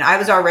 I mean, I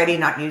was already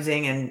not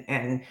using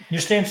and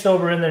you're staying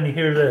sober, and then you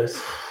hear this.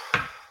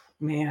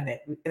 Man,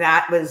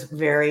 that was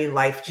very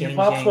life-changing.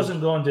 Your pops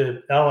wasn't going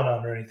to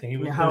Al-Anon or anything. He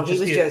was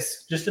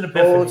just an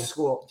epiphany. Old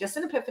school. Just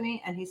an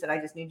epiphany. And he said, I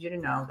just need you to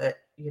know that,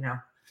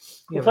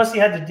 Well, plus, he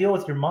had to deal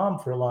with your mom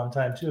for a long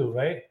time, too,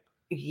 right?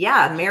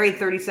 Yeah, married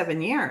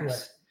 37 years.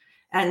 Right.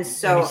 And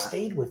so... he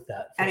stayed with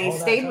that. I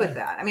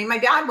mean, my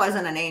dad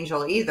wasn't an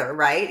angel either,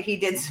 right? He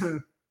did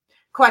some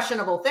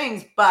questionable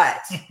things,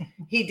 but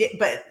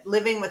but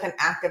living with an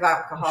active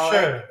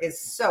alcoholic is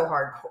so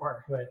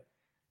hardcore. Right.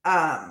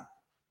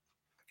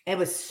 It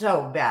was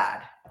so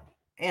bad.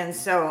 And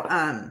so,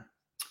 and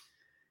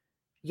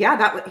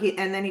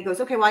then he goes,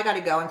 okay, well, I got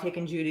to go. I'm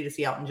taking Judy to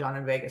see Elton John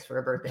in Vegas for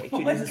her birthday.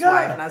 Judy's his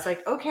wife. And I was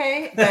like,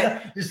 okay.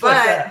 But,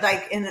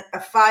 in a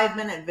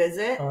 5-minute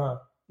visit,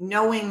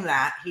 knowing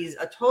that he's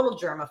a total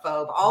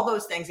germaphobe, all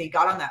those things, he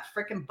got on that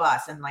freaking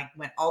bus and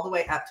went all the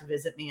way up to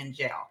visit me in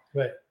jail.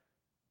 Right.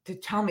 To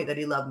tell me that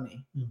he loved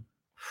me.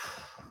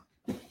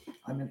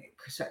 I'm going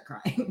to start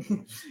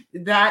crying.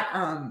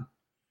 That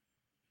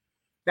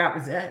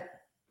was it.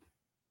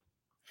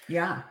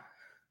 Yeah.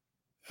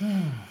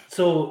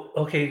 So,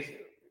 okay.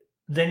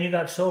 Then you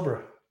got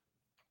sober.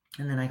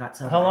 And then I got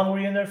sober. How long were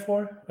you in there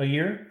for? A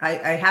year?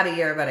 I had a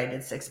year, but I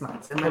did 6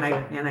 months. And then I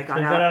got out.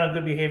 You got on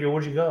good behavior.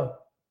 Where'd you go?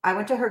 I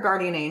went to her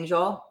guardian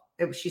angel.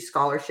 She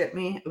scholarshiped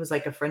me. It was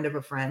like a friend of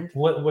a friend.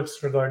 What's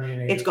her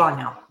guardian angel? It's gone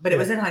now, but it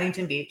was in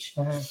Huntington Beach.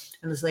 And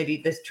this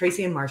lady,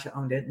 Tracy and Marsha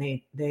owned it. And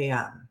they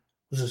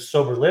was it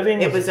sober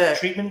living? It was a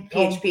treatment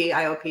PHP,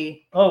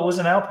 IOP. Oh, it was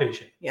an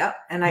outpatient. Yep.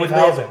 And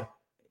housing.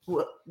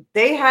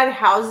 They had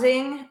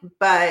housing,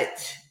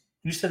 but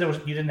you said you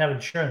didn't have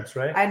insurance,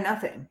 right? I had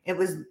nothing. It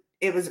was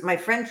my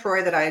friend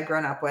Troy that I had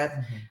grown up with.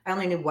 I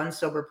only knew one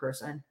sober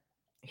person.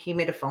 He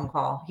made a phone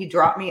call. He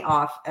dropped me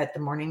off at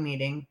the morning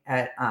meeting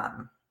at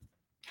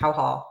Howe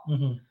Hall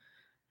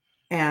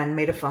and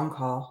made a phone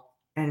call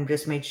and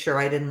just made sure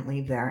I didn't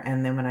leave there.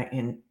 And then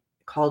when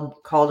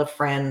called a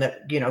friend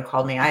that,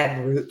 called me, I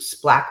had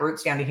black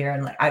roots down to here.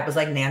 And I was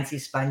like Nancy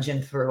Sponge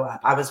and threw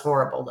up. I was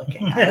horrible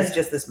looking. I was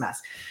just this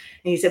mess.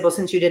 And he said, well,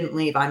 since you didn't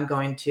leave, I'm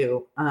going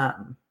to,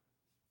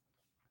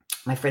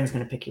 my friend's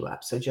going to pick you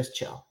up. So just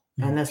chill.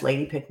 And this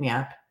lady picked me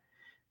up.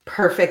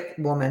 Perfect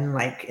woman,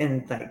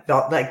 in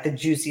the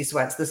juicy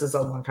sweats. This is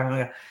a long time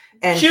ago.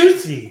 And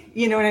juicy.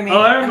 You know what I mean?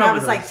 Oh, I remember and I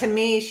was those. like, to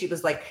me, she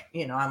was like,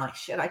 I'm like,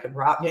 shit, I could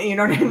rob you. You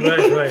know what I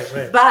mean?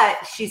 Right.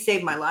 But she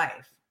saved my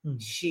life.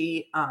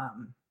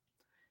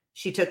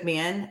 She took me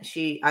in.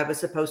 I was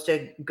supposed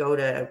to go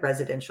to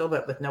residential,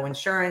 but with no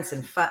insurance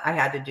and I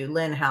had to do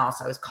Lynn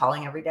House. I was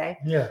calling every day.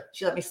 Yeah.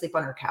 She let me sleep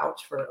on her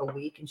couch for a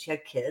week, and she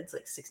had kids,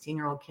 like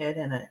 16-year-old kid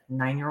and a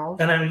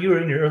 9-year-old. And I mean, you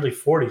were in your early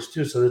 40s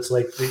too, so it's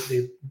like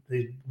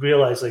they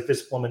realize like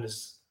this woman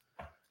is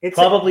It's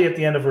probably at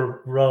the end of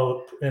her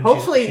road. And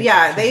hopefully,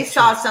 they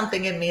saw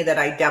something in me that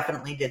I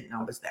definitely didn't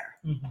know was there.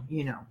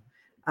 You know.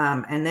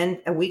 And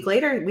then a week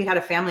later, we had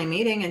a family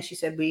meeting, and she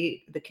said,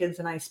 the kids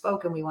and I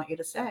spoke, and we want you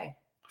to stay.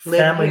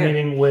 Family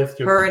meeting with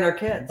her and her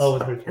kids. Oh,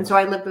 with her kids. And so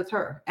I lived with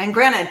her. And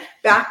granted,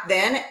 back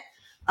then,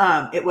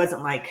 it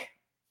wasn't like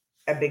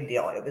a big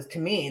deal. It was, to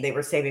me, they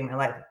were saving my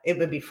life. It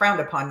would be frowned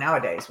upon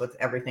nowadays with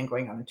everything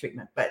going on in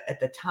treatment. But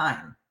at the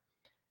time,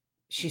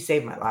 she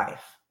saved my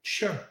life.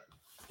 Sure.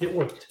 It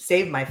worked.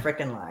 Saved my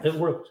freaking life. It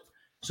worked.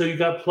 So you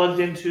got plugged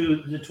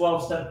into the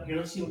 12-step. Here,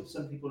 let's see what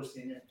some people are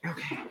saying here.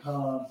 Okay.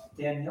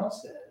 Danielle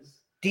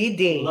says,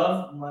 DD.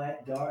 Love my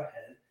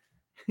Darhead.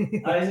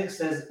 Isaac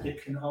says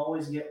it can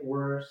always get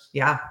worse.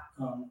 Yeah.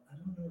 I don't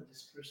know what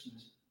this person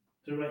is.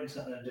 They're writing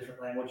something in a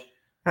different language.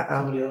 Uh-oh.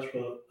 Somebody else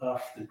wrote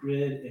off the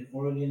grid in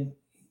Oregon.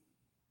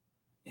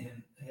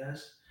 And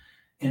yes.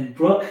 And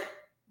Brooke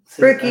says,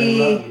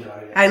 Brookie,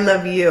 I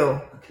love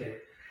you. Okay.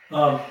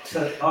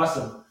 So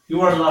awesome.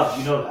 You are loved.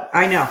 You know that.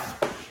 I know.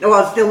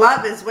 Well, the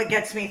love is what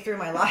gets me through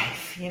my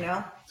life, you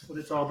know? That's what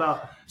it's all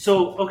about.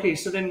 So, okay.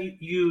 So then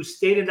you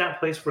stayed in that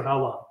place for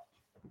how long?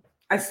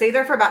 I stayed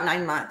there for about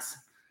 9 months.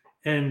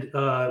 And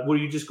were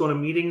you just going to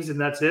meetings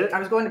and that's it? I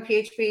was going to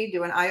PHP,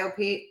 doing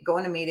IOP,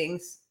 going to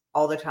meetings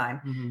all the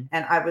time. Mm-hmm.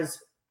 And I was,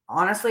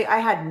 honestly, I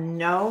had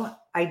no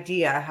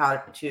idea how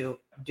to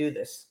do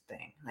this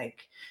thing.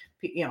 Like,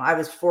 you know, I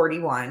was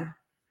 41.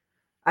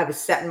 I was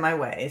set in my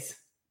ways.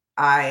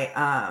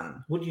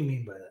 What do you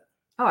mean by that?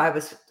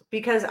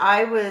 Because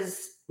I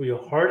was. Were you a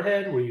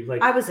hardhead? Were you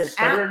like I was an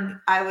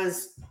stubborn? I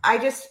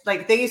just,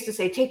 like, they used to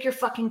say, take your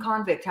fucking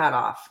convict hat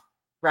off,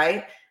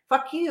 right?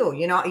 Fuck you,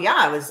 you know. Yeah,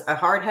 I was a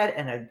hard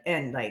head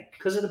and like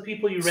because of the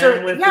people you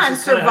ran with. Yeah, and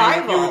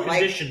survival. You were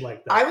conditioned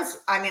like that.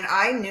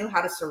 I knew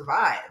how to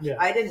survive. Yeah.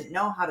 I didn't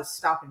know how to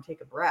stop and take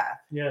a breath.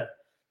 Yeah.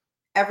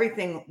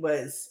 Everything. It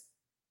was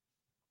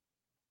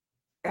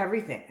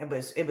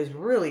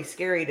really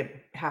scary to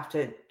have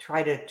to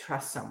try to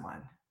trust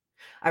someone.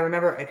 I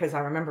remember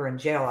in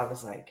jail, I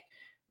was like,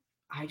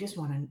 I just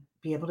want to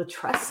be able to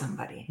trust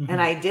somebody. Mm-hmm.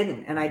 And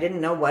I didn't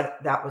know what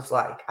that was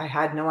like. I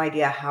had no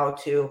idea how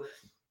to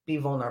be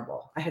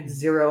vulnerable. I had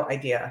zero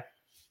idea.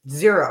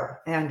 Zero.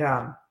 And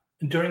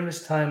during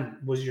this time,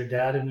 was your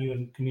dad and you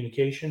in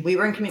communication? We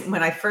were in communication.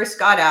 When I first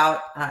got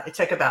out, it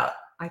took about,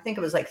 I think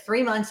it was like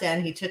 3 months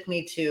in, he took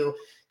me to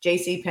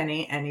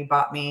JCPenney and he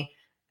bought me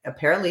a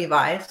pair of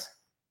Levi's,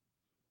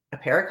 a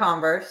pair of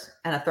Converse,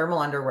 and a thermal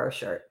underwear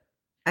shirt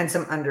and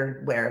some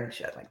underwear and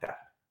shit like that.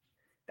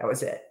 That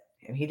was it.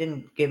 He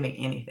didn't give me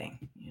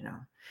anything, you know,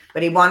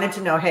 but he wanted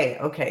to know, hey,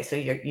 okay, so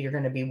you're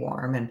going to be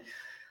warm. And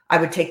I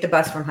would take the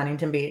bus from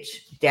Huntington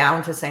Beach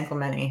down to San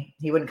Clemente.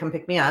 He wouldn't come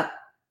pick me up.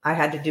 I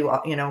had to do,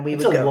 you know, we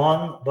would go. It's a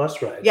long bus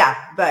ride. Yeah,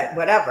 but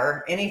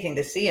whatever, anything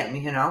to see him,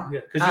 you know. Yeah,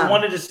 because you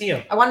wanted to see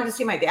him. I wanted to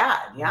see my dad.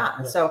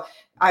 Yeah. So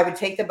I would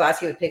take the bus.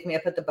 He would pick me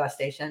up at the bus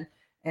station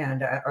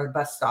and or the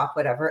bus stop,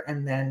 whatever,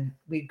 and then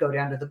we'd go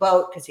down to the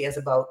boat because he has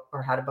a boat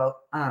or had a boat.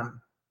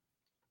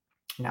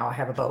 Now I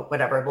have a boat.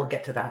 Whatever, we'll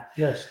get to that.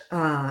 Yes.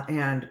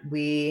 And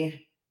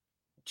we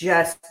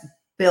just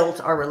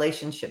built our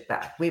relationship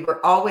back. We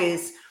were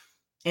always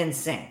in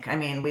sync. I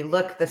mean, we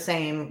look the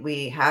same.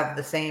 We have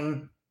the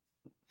same.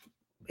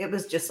 It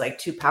was just like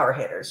two power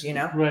hitters, you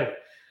know? Right.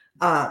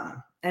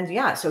 And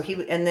yeah, so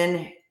and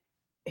then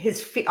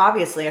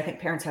obviously, I think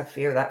parents have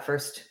fear that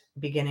first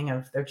beginning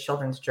of their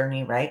children's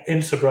journey, right?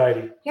 In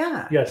sobriety.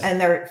 Yeah. Yes.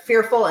 And they're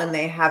fearful and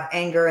they have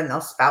anger and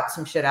they'll spout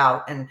some shit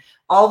out and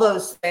all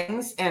those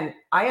things. And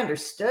I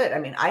understood. I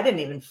mean, I didn't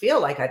even feel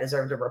like I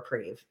deserved a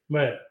reprieve.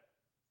 Right.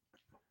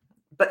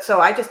 But so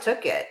I just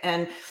took it.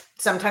 And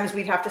sometimes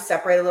we'd have to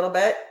separate a little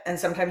bit. And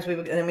sometimes we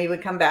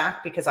would come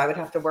back because I would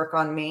have to work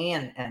on me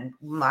and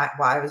why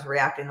I was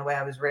reacting the way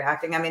I was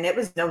reacting. I mean, it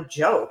was no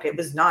joke. It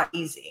was not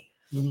easy.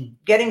 Mm-hmm.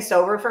 Getting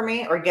sober for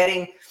me or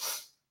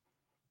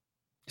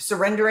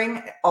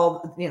surrendering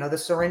the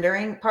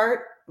surrendering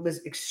part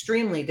was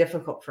extremely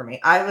difficult for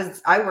me.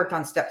 I worked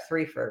on step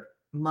 3 for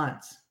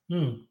months.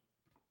 I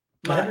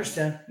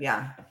understand.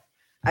 Yeah.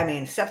 I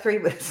mean, step 3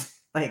 was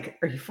like,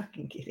 are you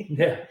fucking kidding?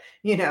 Yeah.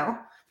 You know?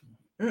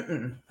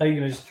 Mm-mm. How are you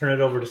going to just turn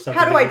it over to something?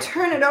 How do I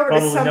turn it over to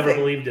something? Never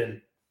believed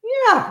in.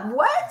 Yeah.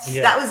 What?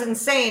 Yeah. That was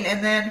insane.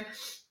 And then,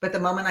 but the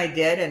moment I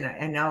did,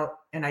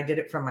 and I did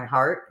it from my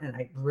heart, and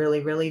I really,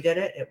 really did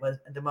it. It was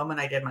the moment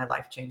I did, my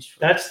life changed.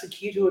 That's the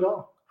key to it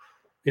all.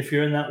 If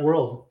you're in that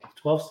world,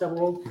 12-step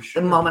world, for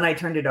sure. The moment I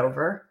turned it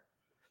over,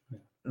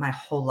 my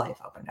whole life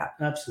opened up.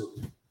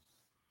 Absolutely.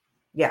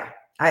 Yeah.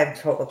 I have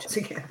total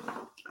again.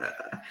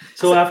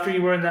 So after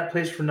you were in that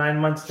place for 9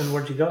 months, then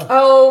where'd you go?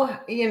 Oh,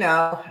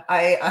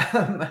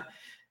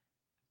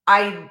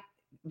 I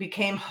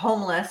became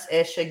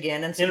homeless-ish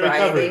again in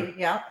sobriety.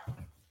 Yeah.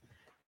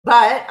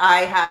 But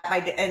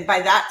and by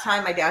that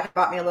time, my dad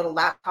bought me a little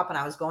laptop and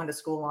I was going to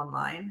school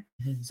online.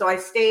 Mm-hmm. So I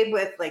stayed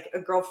with like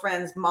a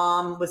girlfriend's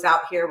mom was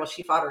out here while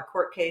she fought her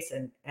court case.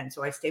 And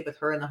so I stayed with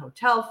her in the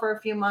hotel for a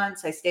few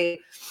months. I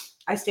stayed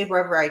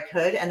wherever I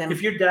could. And then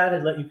if your dad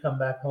had let you come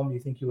back home, do you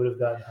think you would have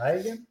gotten high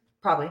again?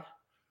 Probably.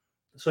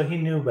 So he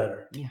knew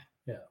better. Yeah.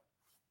 Yeah.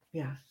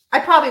 Yeah. I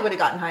probably would have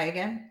gotten high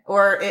again,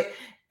 or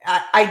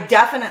I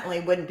definitely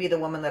wouldn't be the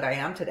woman that I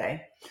am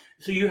today.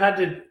 So you had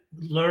to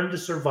learn to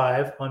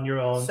survive on your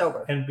own,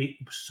 sober, and be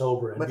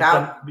sober, and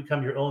without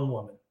become your own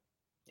woman.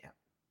 Yeah,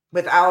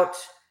 without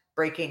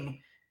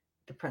breaking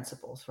the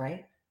principles,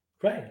 right?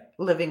 Right.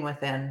 Living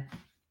within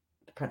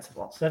the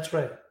principles. That's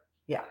right.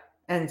 Yeah,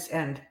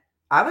 and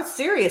I was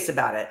serious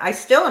about it. I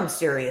still am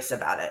serious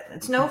about it.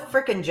 It's no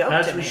freaking joke.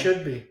 As to we me.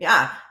 should be.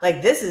 Yeah,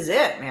 like this is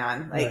it,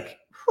 man. Like, right.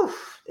 Whew,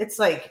 it's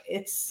like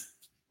it's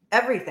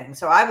everything.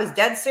 So I was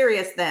dead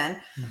serious then,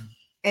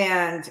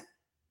 and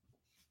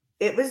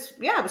it was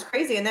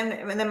crazy. And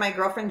then my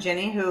girlfriend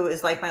Jenny, who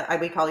is like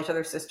we call each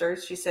other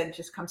sisters, she said,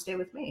 "Just come stay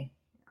with me."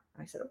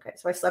 I said, "Okay."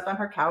 So I slept on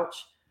her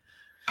couch,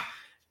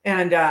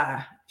 and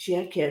she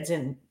had kids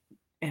and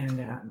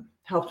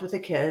helped with the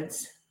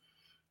kids.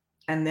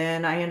 And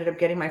then I ended up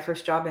getting my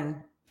first job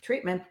in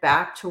treatment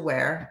back to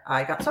where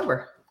I got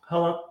sober. How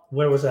long?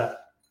 Where was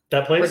that?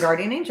 That place? For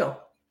Guardian Angel.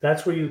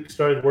 That's where you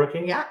started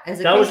working? Yeah.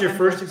 That was your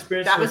first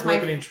experience with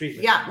working in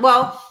treatment? Yeah.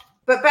 Well,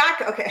 but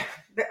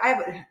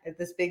I have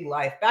this big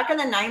life. Back in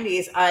the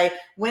 90s, I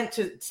went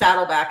to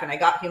Saddleback and I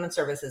got human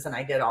services and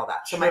I did all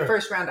that. So my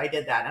first round, I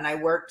did that. And I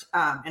worked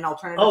in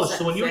alternative sentencing.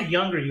 So when you were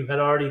younger, you had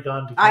already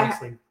gone to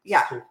counseling?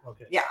 Yeah. School.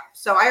 Okay. Yeah.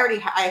 So I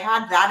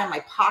had that in my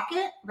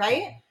pocket,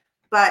 right?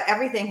 But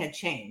everything had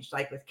changed,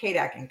 like with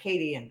KDAC and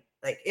Katie, and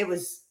like it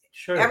was,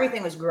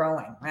 everything was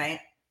growing, right?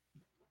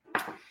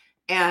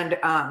 And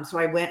so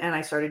I went and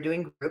I started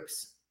doing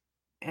groups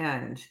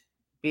and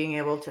being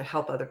able to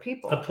help other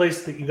people. A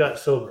place that you got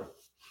sober.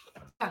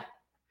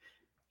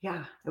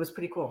 Yeah, it was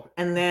pretty cool.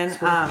 And then,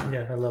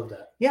 yeah, I love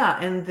that. Yeah,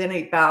 and then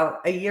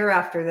about a year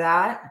after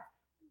that,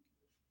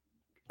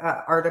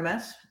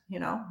 Artemis,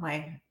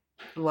 my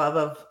love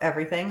of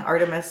everything,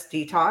 Artemis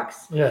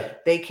Detox. Yeah.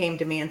 They came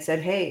to me and said,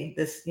 "Hey,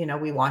 this,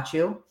 we want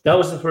you." That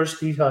was the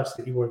first detox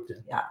that you worked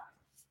in. Yeah.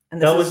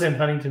 And that was in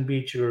Huntington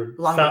Beach or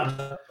Long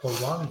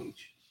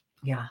Beach.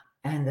 Yeah.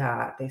 And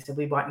they said,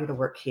 "We want you to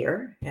work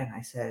here." And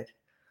I said,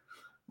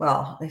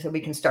 well, they said,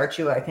 "We can start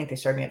you." I think they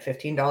started me at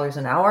 $15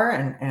 an hour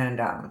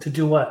and to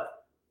do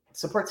what?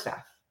 Support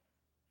staff.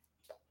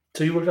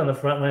 So you worked on the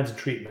front lines of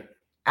treatment?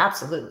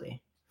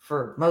 Absolutely.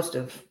 For most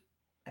of,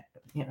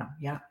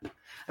 yeah.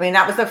 I mean,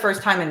 that was the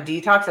first time in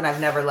detox, and I've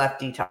never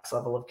left detox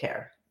level of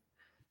care.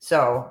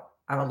 So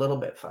I'm a little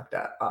bit fucked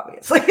up,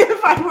 obviously,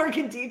 if I work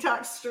in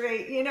detox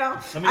straight,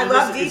 I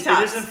love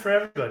detox. It isn't for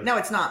everybody. No,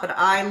 it's not, but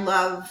I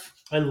love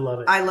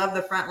it. I love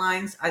the front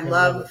lines. I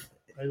love it.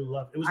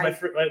 It was my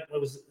first, I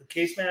was a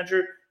case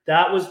manager.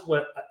 That was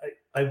what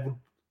I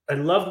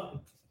loved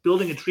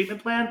building a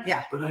treatment plan.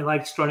 Yeah. But I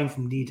liked starting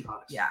from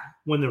detox. Yeah.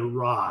 When they're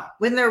raw.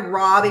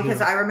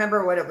 Because I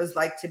remember what it was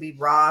like to be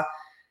raw.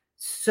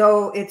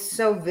 So it's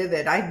so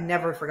vivid. I've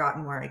never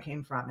forgotten where I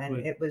came from. And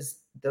It was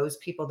those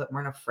people that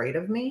weren't afraid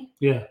of me.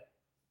 Yeah.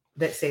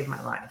 That saved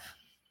my life.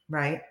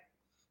 Right.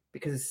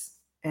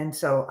 And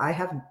so I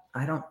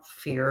don't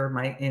fear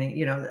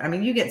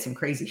you get some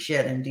crazy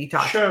shit in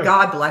detox. Sure.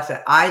 God bless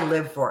it. I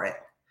live for it.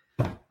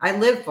 I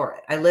live for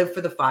it. I live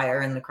for the fire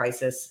and the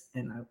crisis.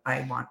 And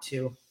I want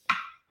to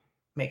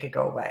make it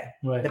go away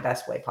the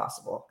best way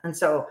possible. And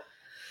so,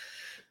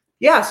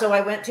 so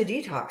I went to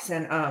detox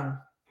and,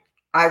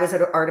 I was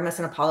at Artemis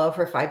and Apollo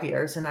for 5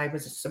 years, and I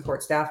was a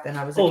support staff. Then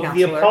I was a counselor.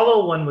 The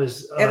Apollo one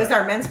was... it was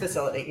our men's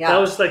facility. Yeah. That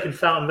was like in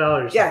Fountain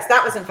Valley or something. Yes,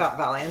 that was in Fountain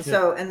Valley. And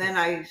and then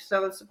I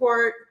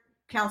support,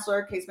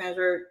 counselor, case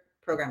manager,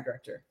 program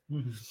director.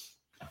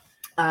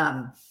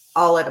 Mm-hmm.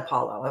 All at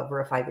Apollo over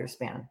a 5-year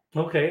span.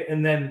 Okay.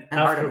 And then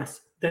Artemis.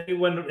 Then you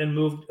went and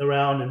moved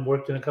around and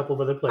worked in a couple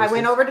of other places. I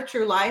went over to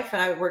True Life,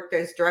 and I worked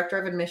as director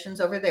of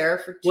admissions over there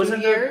for 2 years.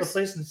 Wasn't there a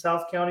place in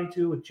South County,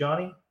 too, with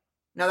Johnny?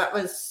 No, that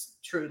was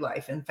True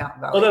Life in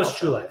Fountain Valley. Oh, that was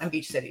True Life. And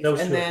Beach Cities.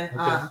 And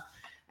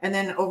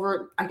then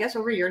over a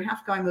year and a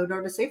half ago, I moved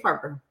over to Safe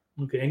Harbor.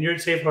 Okay, and you're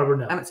at Safe Harbor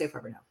now. I'm at Safe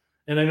Harbor now.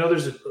 And I know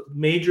there's a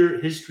major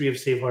history of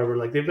Safe Harbor.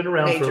 Like, they've been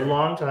around for a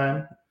long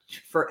time.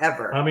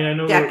 Forever. I mean, I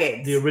know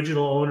decades. The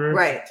original owner.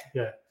 Right.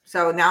 Yeah.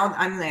 So now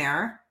I'm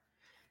there.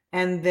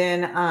 And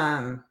then,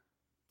 I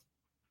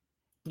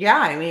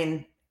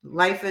mean,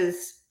 right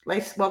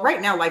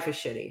now life is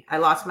shitty. I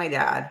lost my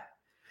dad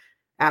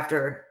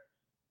after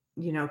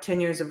 10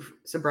 years of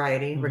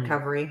sobriety,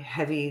 recovery,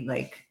 heavy,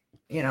 my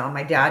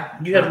dad.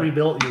 You had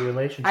rebuilt your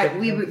relationship.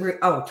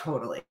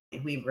 Totally.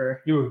 You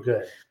were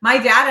good. My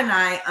dad and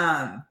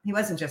I, he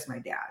wasn't just my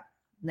dad.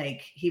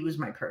 Like, he was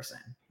my person.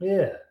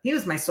 Yeah. He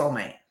was my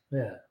soulmate.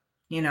 Yeah.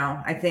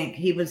 I think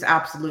he was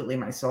absolutely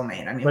my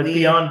soulmate. I mean,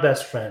 beyond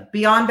best friend.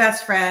 Beyond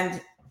best friend.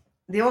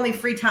 The only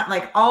free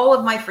time, all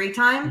of my free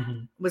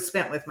time was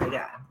spent with my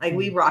dad.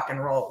 We rock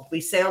and rolled.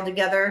 We sailed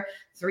together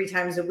 3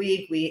 times a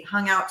week. We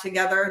hung out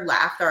together,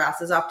 laughed our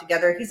asses off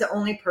together. He's the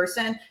only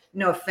person,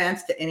 no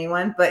offense to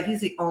anyone, but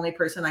he's the only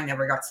person I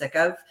never got sick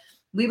of.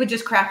 We would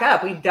just crack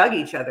up. We dug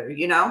each other,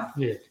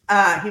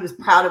 Yeah. He was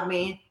proud of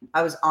me.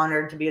 I was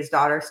honored to be his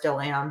daughter,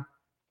 still am.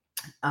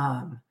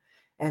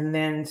 And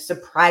then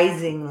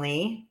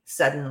surprisingly,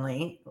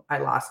 suddenly, I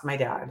lost my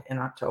dad in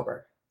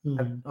October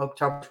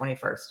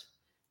 21st.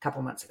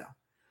 Couple months ago.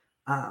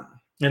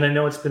 And I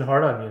know it's been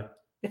hard on you.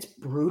 It's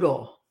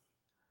brutal.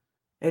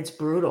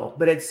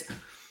 But it's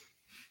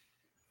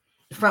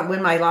from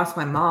when I lost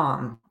my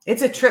mom.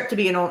 It's a trip to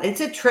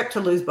it's a trip to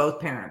lose both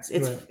parents.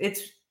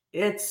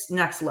 It's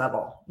next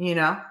level,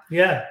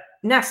 Yeah.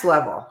 Next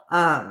level.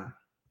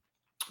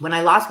 When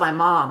I lost my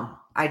mom,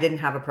 I didn't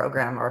have a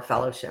program or a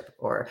fellowship,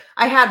 or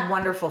I had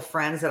wonderful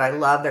friends that I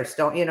love. They're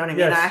still, you know what I mean?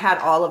 Yes. I had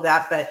all of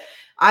that, but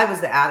I was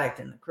the addict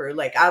in the crew.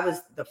 Like I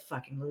was the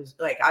fucking loser.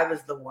 Like I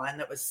was the one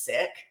that was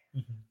sick.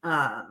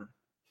 Mm-hmm.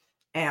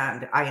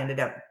 And I ended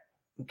up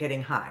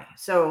getting high.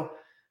 So,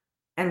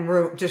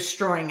 and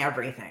destroying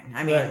everything.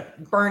 I mean,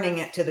 burning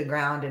it to the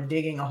ground and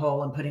digging a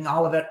hole and putting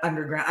all of it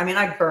underground. I mean,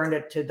 I burned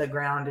it to the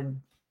ground and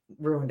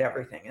ruined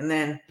everything. And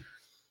then,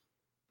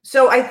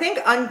 so I think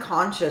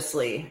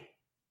unconsciously,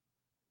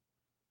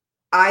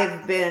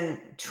 I've been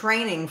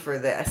training for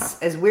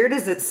this, as weird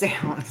as it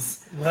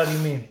sounds. How do you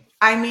mean?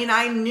 I mean,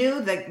 I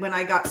knew that when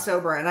I got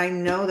sober, and I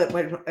know that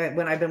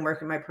when I've been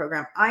working my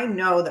program, I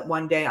know that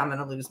one day I'm going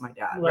to lose my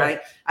dad,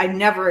 right? I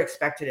never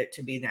expected it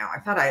to be now. I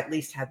thought I at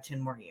least had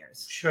 10 more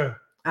years. Sure.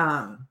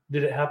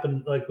 Did it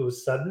happen like it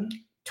was sudden?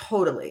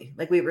 Totally.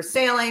 Like we were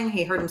sailing.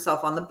 He hurt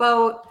himself on the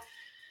boat.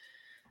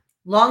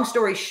 Long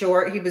story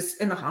short, he was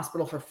in the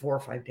hospital for 4 or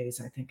 5 days,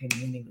 I think, and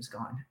then he was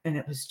gone. And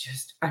it was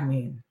just, I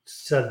mean.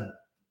 Sudden.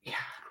 Yeah.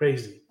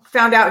 Crazy.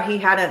 Found out he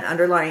had an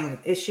underlying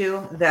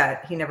issue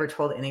that he never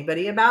told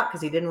anybody about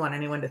because he didn't want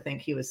anyone to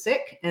think he was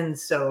sick. And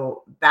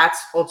so that's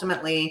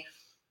ultimately,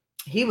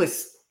 he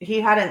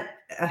had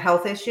a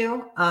health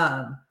issue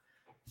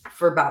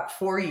for about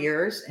 4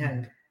 years,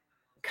 and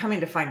coming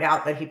to find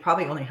out that he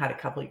probably only had a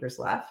couple of years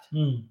left.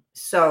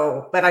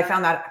 So, but I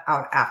found that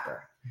out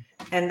after.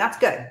 And that's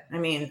good. I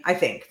mean, I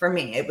think for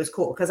me, it was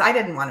cool because I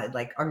didn't want to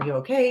like, are you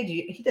okay?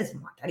 He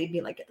doesn't want that. He'd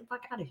be like, get the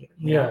fuck out of here.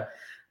 You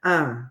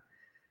know?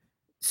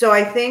 So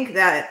I think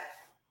that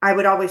I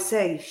would always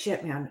say,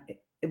 shit, man,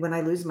 when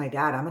I lose my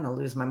dad, I'm going to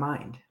lose my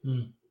mind.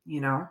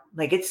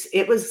 Like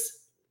it was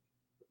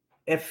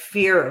a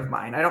fear of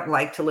mine. I don't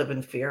like to live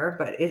in fear,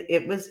 but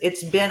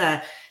it's been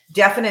a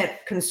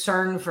definite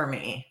concern for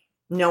me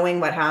knowing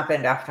what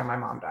happened after my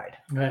mom died.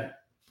 Right.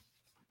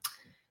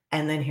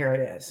 And then here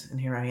it is.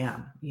 And here I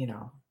am,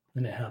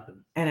 And it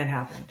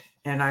happened.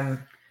 And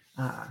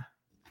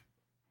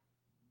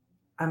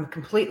I'm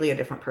completely a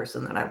different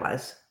person than I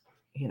was,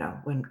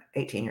 when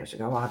 18 years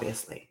ago,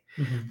 obviously.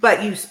 Mm-hmm.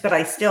 But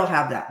I still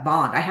have that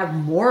bond. I have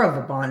more of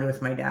a bond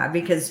with my dad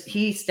because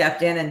he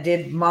stepped in and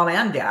did mom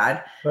and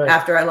dad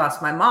after I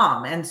lost my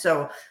mom. And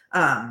so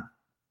my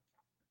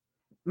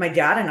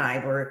dad and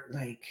I were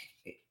like,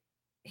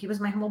 he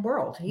was my whole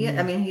world.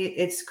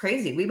 It's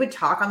crazy. We would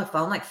talk on the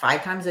phone like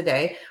 5 times a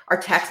day.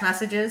 Our text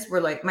messages were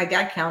like, my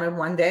dad counted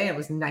one day, it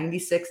was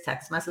 96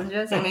 text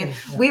messages. I mean,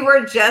 we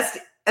were just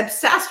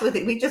obsessed with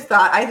it.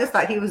 I just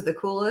thought he was the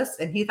coolest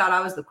and he thought I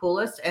was the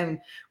coolest. And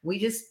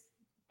we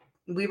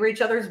were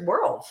each other's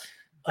worlds.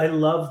 I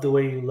love the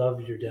way you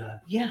love your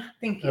dad. Yeah.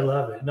 Thank you. I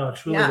love it. No,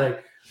 truly.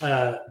 Like,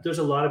 there's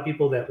a lot of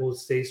people that will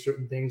say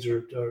certain things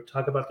or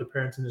talk about their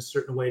parents in a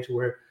certain way to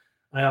where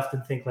I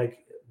often think like,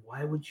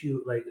 why would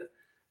you like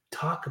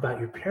talk about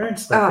your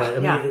parents like that?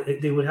 I mean,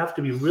 they would have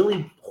to be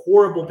really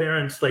horrible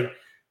parents, like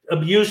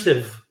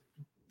abusive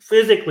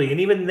physically.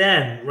 And even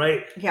then,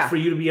 right? Yeah. For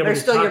you to be able to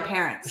still your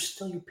parents. They're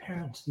still your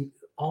parents. You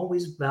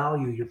always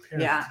value your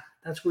parents. Yeah.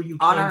 That's where you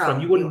came from.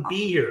 You wouldn't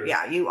be here.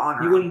 Yeah. You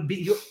honor them.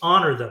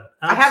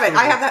 Absolutely.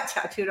 I have that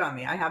tattooed on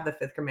me. I have the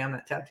 5th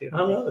commandment tattooed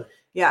on me. I love it.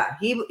 Yeah.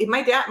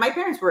 My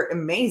parents were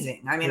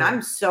amazing. I mean,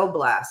 I'm so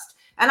blessed.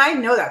 And I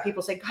know that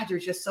people say, God, you're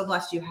just so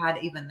blessed you had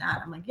even that.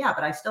 I'm like, yeah,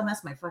 but I still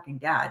miss my fucking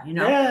dad,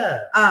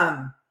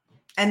 Yeah.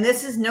 And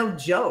this is no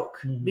joke.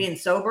 Mm-hmm. Being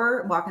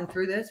sober, walking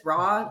through this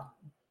raw,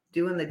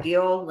 doing the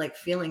deal, like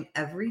feeling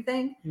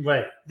everything.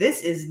 Right.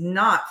 This is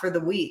not for the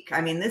weak. I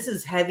mean, this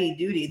is heavy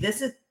duty.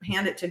 This is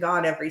hand it to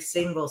God every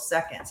single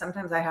second.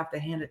 Sometimes I have to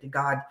hand it to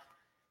God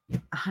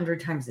 100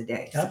 times a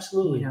day.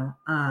 Absolutely.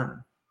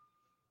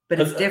 But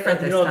it's different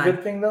this time. A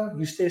good thing though,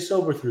 you stay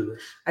sober through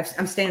this.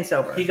 I'm staying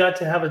sober. He got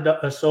to have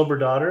a sober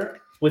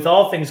daughter, with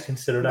all things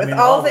considered. With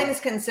all things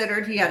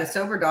considered, he had a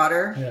sober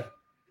daughter. Yeah.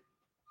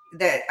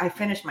 That I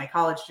finished my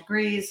college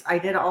degrees. I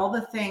did all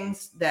the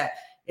things that.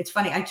 It's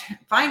funny.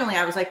 Finally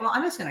I was like, well,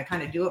 I'm just going to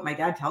kind of do what my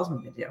dad tells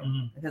me to do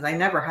because I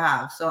never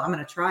have. So I'm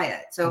going to try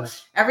it. So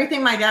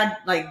everything my dad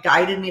like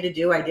guided me to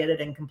do, I did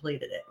it and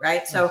completed it.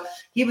 Right. So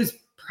he was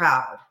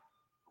proud.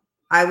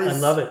 I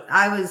love it.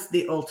 I was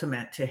the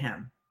ultimate to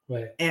him.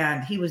 Right.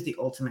 And he was the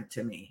ultimate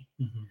to me.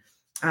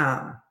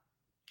 Mm-hmm.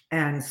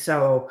 And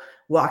so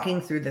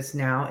walking through this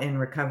now in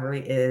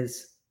recovery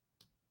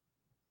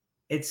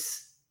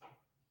it's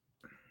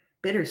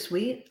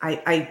bittersweet.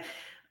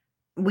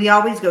 We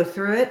always go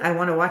through it. I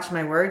want to watch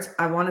my words.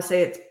 I want to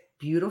say it's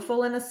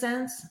beautiful in a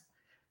sense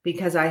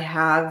because I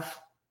have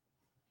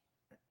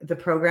the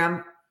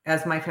program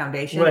as my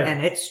foundation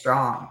and it's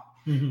strong.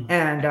 Mm-hmm.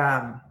 And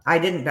I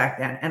didn't back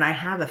then. And I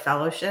have a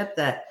fellowship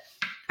that,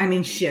 I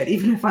mean, shit,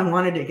 even if I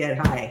wanted to get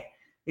high,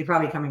 they'd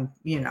probably coming,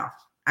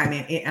 I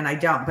mean, and I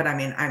don't, but I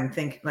mean, I'm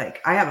thinking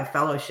like I have a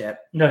fellowship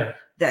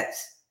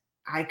that's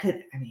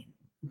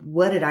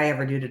what did I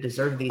ever do to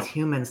deserve these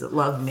humans that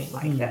love me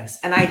like this?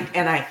 And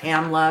I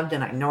am loved,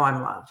 and I know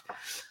I'm loved.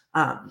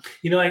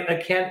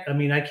 I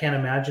can't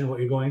imagine what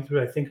you're going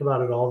through. I think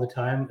about it all the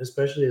time,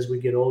 especially as we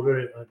get older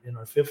in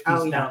our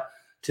 50s now,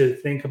 to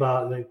think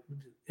about, like,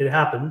 it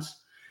happens.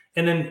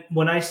 And then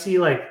when I see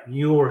like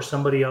you or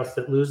somebody else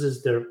that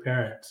loses their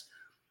parents,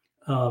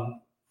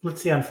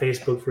 let's say on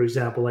Facebook, for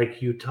example,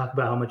 like you talk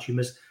about how much you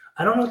miss.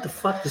 I don't know what the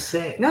fuck to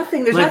say.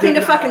 Nothing. There's nothing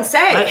to fucking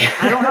say.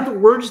 I don't have the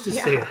words to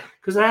say it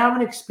because I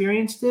haven't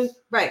experienced it.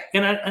 Right.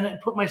 And I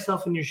put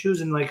myself in your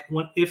shoes, and like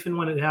if and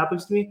when it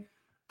happens to me,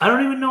 I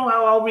don't even know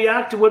how I'll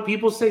react to what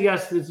people say.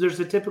 Yes,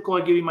 there's a typical,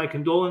 I give you my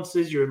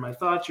condolences. You're in my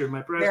thoughts. You're in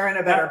my prayers. They're in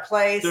a better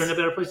place. They're in a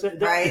better place.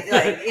 Right.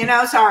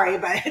 Like, sorry,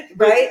 but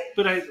right.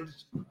 But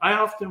I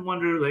often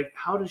wonder, like,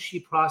 how does she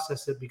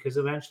process it? Because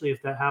eventually,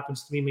 if that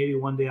happens to me, maybe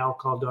one day I'll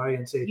call Daria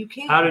and say,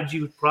 how did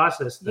you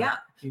process that?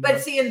 Yeah.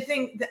 But see,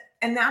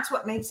 and that's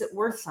what makes it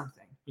worth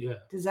something. Yeah.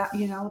 Does that,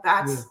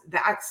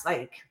 that's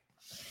like,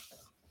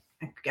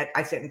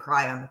 I sit and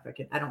cry on the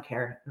freaking, I don't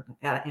care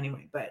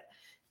anyway, but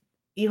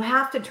you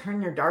have to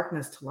turn your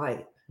darkness to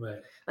light. Right.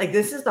 Like,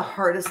 this is the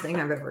hardest thing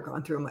I've ever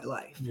gone through in my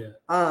life. Yeah.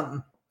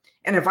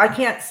 And if I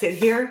can't sit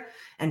here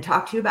and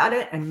talk to you about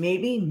it and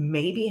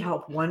maybe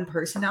help one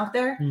person out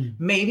there,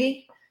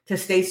 maybe to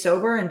stay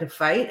sober and to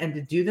fight and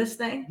to do this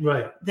thing,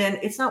 right, then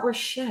it's not worth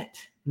shit.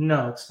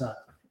 No, it's not.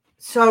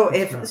 So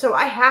so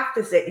I have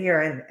to sit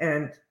here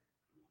and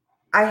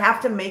I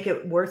have to make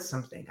it worth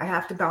something. I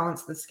have to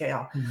balance the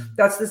scale.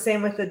 That's the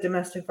same with the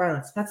domestic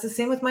violence. That's the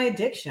same with my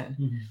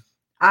addiction.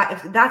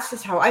 That's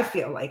just how I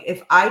feel. Like,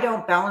 if I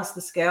don't balance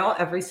the scale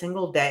every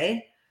single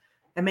day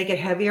and make it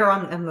heavier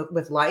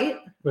with light,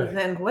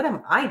 then what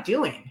am I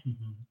doing?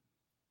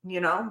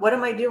 What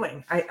am I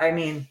doing? I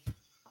mean,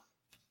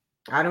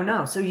 I don't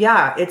know. So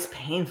yeah, it's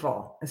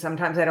painful. And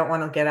sometimes I don't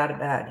want to get out of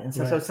bed. And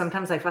so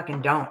sometimes I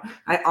fucking don't.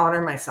 I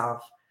honor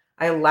myself.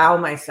 I allow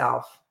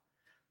myself.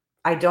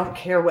 I don't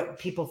care what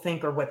people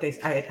think or what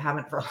I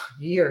haven't for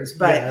years,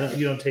 but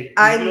you don't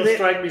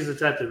strike me as the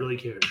type that really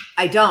cares.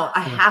 I don't.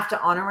 I have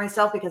to honor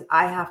myself because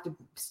I have to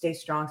stay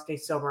strong, stay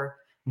sober,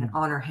 and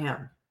honor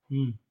him.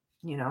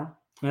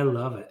 I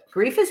love it.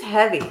 Grief is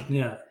heavy.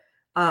 Yeah.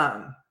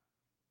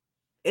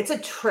 It's a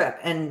trip,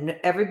 and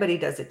everybody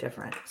does it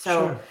different.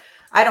 So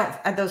I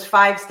don't, those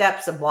 5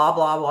 steps of blah,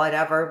 blah,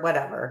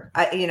 whatever.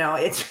 I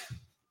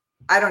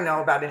don't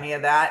know about any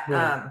of that.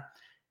 Right.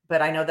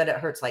 But I know that it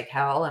hurts like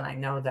hell, and I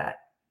know that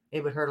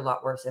it would hurt a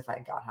lot worse if I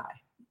got high.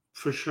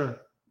 For sure.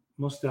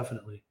 Most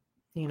definitely.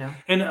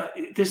 And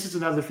this is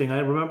another thing.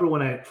 I remember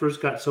when I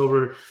first got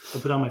sober, I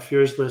put on my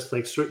fears list,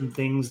 like certain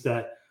things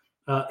that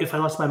if I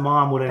lost my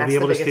mom, would I be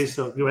able to stay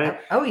sober? Right?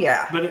 Oh,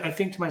 yeah. But I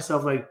think to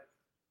myself, like,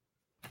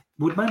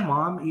 would my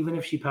mom, even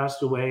if she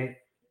passed away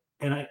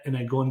and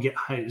I go and get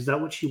high, is that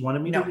what she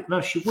wanted me to do?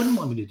 No, she wouldn't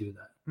want me to do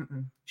that.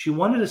 She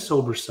wanted a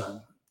sober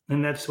son,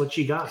 and that's what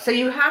she got. So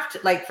you have to,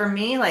 like, for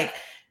me, like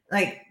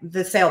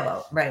the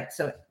sailboat, right?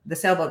 So the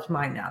sailboat's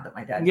mine now that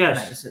my dad.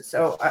 Yes.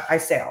 So I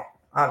sail,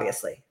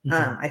 obviously.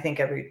 I think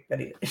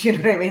everybody, you know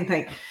what I mean?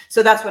 Like,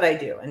 so that's what I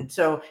do. And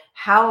so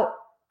how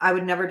I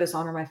would never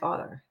dishonor my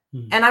father,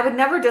 and I would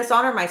never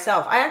dishonor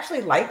myself. I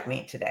actually like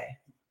me today.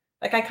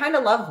 Like, I kind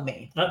of love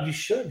me. You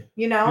should.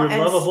 You're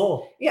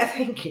lovable. Yeah,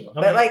 thank you.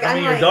 But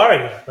you're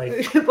Daria.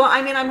 Like, well,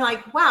 I mean, I'm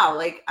like, wow,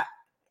 like,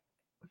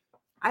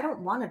 I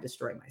don't want to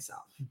destroy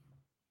myself.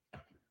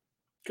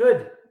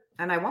 Good.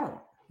 And I won't.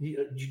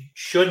 You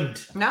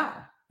shouldn't. No.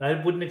 I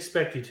wouldn't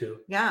expect you to.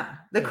 Yeah.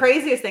 The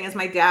craziest thing is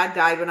my dad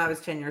died when I was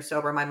 10 years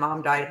sober. My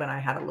mom died when I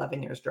had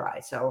 11 years dry.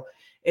 So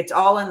it's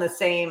all in the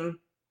same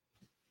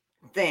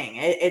thing.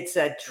 It's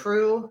a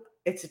true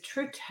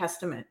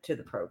testament to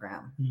the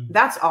program.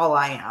 That's all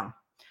I am.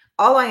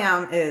 All I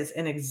am is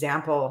an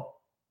example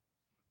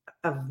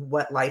of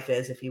what life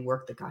is if you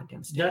work the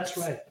goddamn steps. That's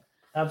right.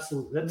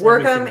 Absolutely. That's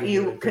work them.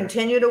 You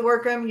continue to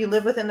work them. You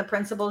live within the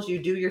principles. You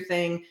do your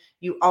thing.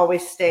 You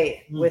always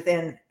stay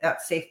within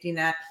that safety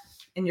net,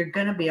 and you're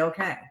going to be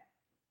okay.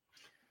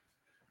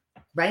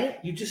 Right?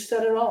 You just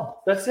said it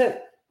all. That's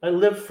it. I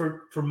live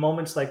for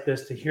moments like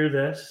this to hear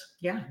this.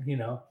 Yeah.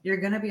 You're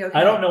going to be okay.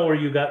 I don't know where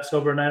you got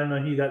sober, and I don't know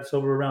who you got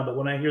sober around, but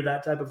when I hear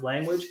that type of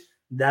language,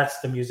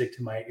 that's the music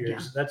to my ears.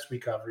 Yeah. That's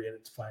recovery at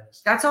its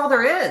finest. That's all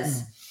there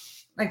is.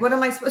 Like, what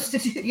am I supposed to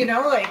do?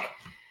 Like,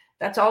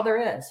 that's all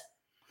there is.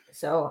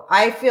 So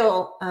I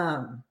feel,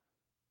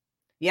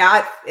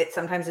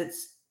 sometimes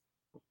it's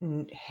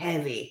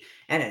heavy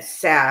and it's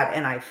sad,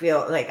 and I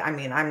feel like, I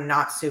mean, I'm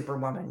not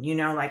Superwoman,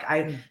 like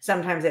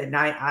sometimes at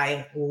night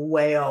I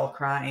wail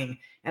crying,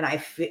 and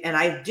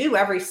I do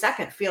every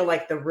second feel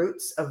like the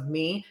roots of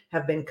me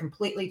have been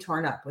completely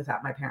torn up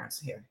without my parents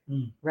here.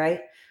 Right.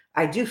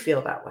 I do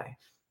feel that way,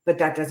 but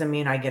that doesn't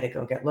mean I get to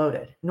go get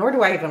loaded, nor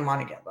do I even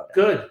want to get loaded.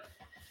 Good.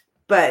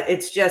 But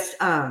it's just,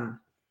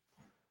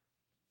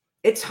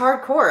 it's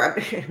hardcore.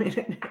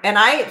 And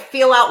I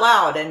feel out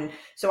loud. And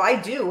so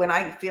I do, when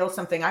I feel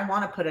something, I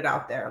want to put it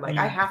out there. Like,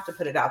 I have to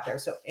put it out there.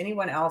 So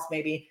anyone else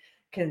maybe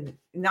can,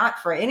 not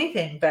for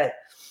anything, but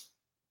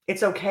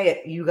it's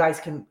okay. You guys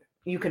can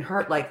you can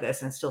hurt like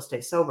this and still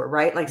stay sober,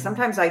 right? Like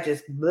sometimes I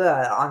just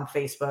on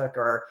Facebook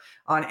or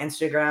on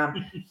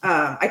Instagram,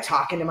 I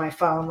talk into my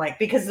phone, like,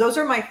 because those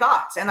are my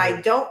thoughts, and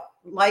I don't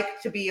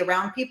like to be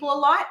around people a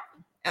lot,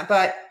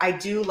 but I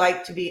do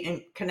like to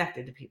be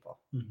connected to people.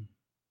 Mm-hmm.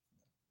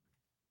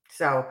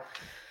 So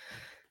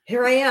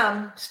here I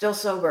am, still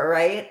sober,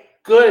 right?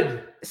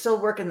 Good.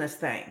 Still working this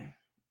thing.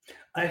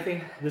 I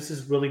think this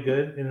is really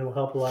good, and it'll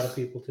help a lot of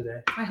people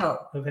today. I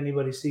hope. If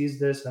anybody sees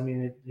this, I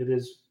mean, it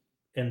is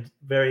in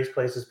various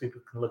places.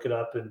 People can look it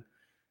up, and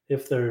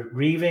if they're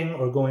grieving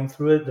or going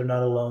through it, they're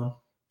not alone.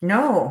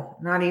 No,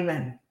 not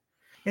even.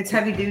 It's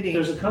heavy duty.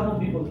 There's a couple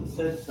people that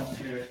said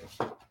something here.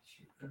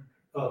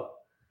 Oh,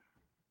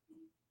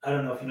 I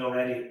don't know if you know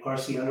Randy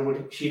R.C.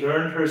 Underwood. She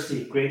earned her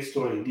seat. Great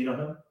story. Do you know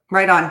him?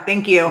 Right on.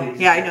 Thank you.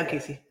 Yeah, I know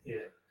Casey. Yeah.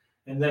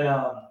 And then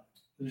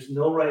there's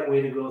no right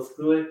way to go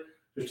through it.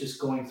 There's just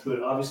going through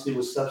it. Obviously,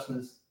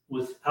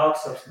 without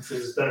substances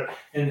is better.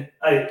 And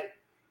I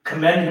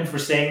commend him for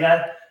saying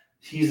that.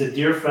 He's a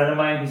dear friend of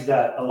mine. He's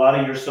got a lot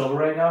of years sober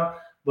right now,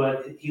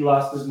 but he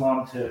lost his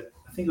mom to,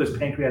 I think it was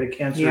pancreatic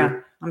cancer. Yeah,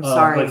 I'm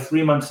sorry. Like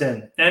 3 months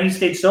in. And he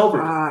stayed sober.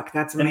 Fuck,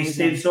 that's amazing. And he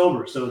stayed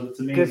sober, so it's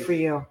amazing. Good for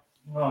you.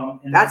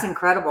 That's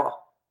incredible.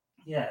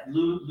 Yeah,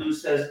 Lou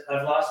says,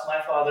 I've lost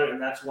my father,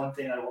 and that's one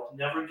thing I will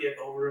never get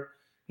over.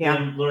 Yeah.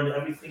 And learned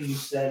everything you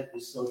said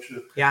is so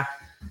true. Yeah.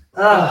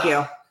 Thank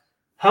you.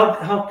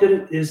 How good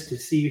it is to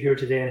see you here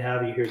today and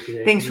have you here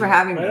today. Thanks for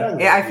having me.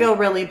 Yeah, I feel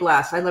really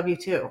blessed. I love you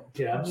too.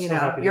 Yeah, I'm you so know,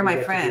 happy you're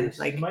my friend,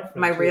 like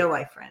my real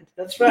life friend.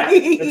 That's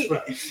right. That's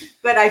right.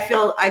 But I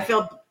feel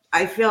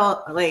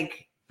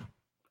like,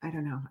 I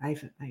don't know.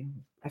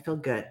 I feel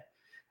good.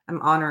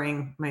 I'm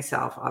honoring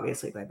myself,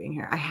 obviously, by being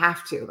here. I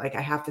have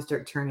to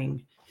start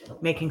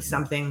making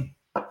something,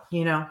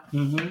 you know.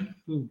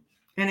 Mm-hmm.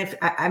 And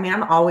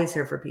I'm always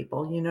here for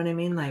people. You know what I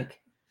mean? Like,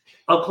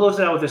 I'll close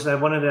out with this. I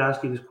wanted to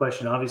ask you this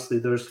question. Obviously,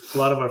 there's a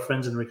lot of our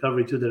friends in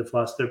recovery too that have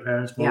lost their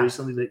parents more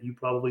recently that you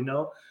probably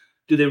know.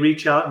 Do they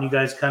reach out and you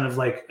guys kind of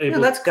like, hey,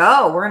 let's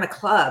go? We're in a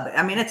club.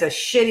 I mean, it's a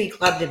shitty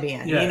club to be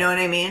in. Yeah. You know what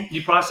I mean?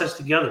 You process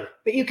together.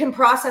 But you can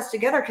process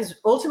together because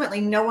ultimately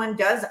no one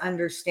does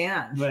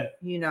understand. Right.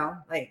 You know,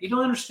 like you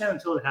don't understand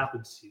until it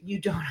happens to you. You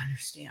don't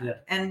understand. Yeah.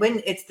 And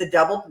when it's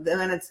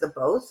then it's the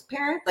both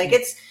parent, like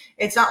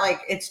it's not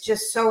like, it's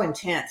just so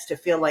intense to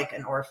feel like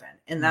an orphan.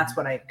 And that's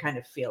what I kind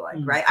of feel like,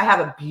 right? I have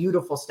a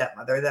beautiful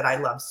stepmother that I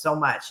love so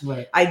much.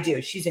 Right. I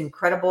do. She's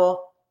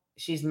incredible.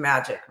 She's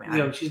magic, man. You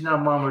know, she's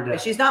not mom or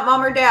dad. She's not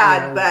mom or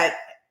dad, but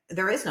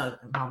there is no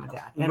mom and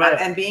dad. And,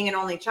 and being an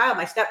only child,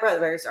 my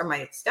stepbrothers are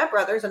my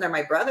stepbrothers and they're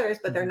my brothers,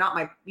 but they're not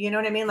my, you know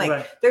what I mean?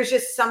 Like there's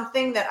just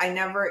something that I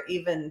never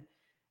even,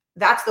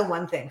 that's the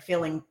one thing,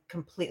 feeling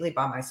completely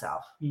by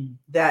myself.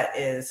 That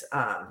is,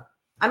 I'm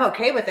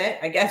okay with it.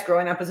 I guess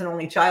growing up as an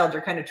only child,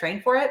 you're kind of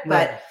trained for it,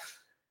 but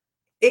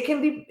it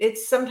can be,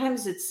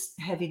 sometimes it's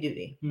heavy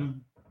duty,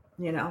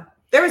 you know?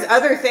 There was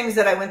other things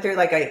that I went through,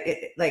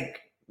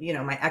 you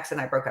know, my ex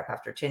and I broke up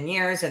after 10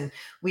 years and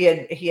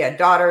he had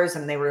daughters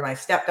and they were my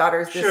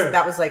stepdaughters.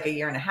 That was like a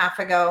year and a half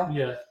ago.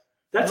 Yeah.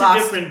 That's a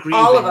different grieving.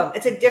 All of them.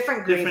 It's a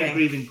different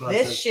grieving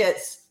process. This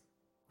shit's,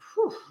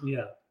 whew,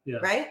 yeah.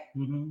 Right?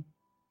 Mm-hmm.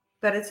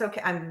 But it's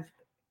okay.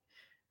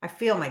 I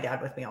feel my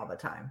dad with me all the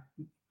time.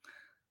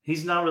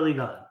 He's not really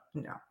gone.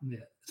 No. Yeah.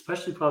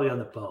 Especially probably on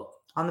the boat.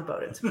 On the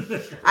boat.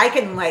 I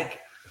can like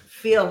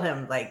feel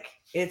him. Like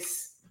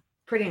it's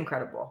pretty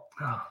incredible.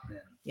 Oh man.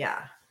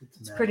 Yeah.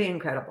 It's pretty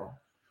incredible.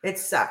 It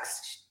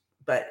sucks,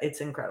 but it's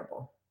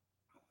incredible.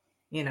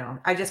 You know,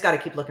 I just got to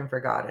keep looking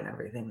for God and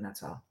everything.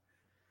 That's all.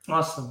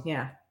 Awesome.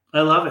 Yeah. I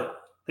love it.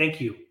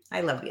 Thank you.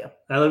 I love you.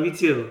 I love you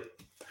too.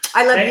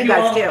 I love you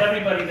guys too.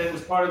 Everybody that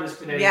was part of this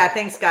today. Yeah.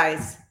 Thanks,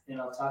 guys.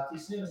 And I'll talk to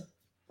you soon.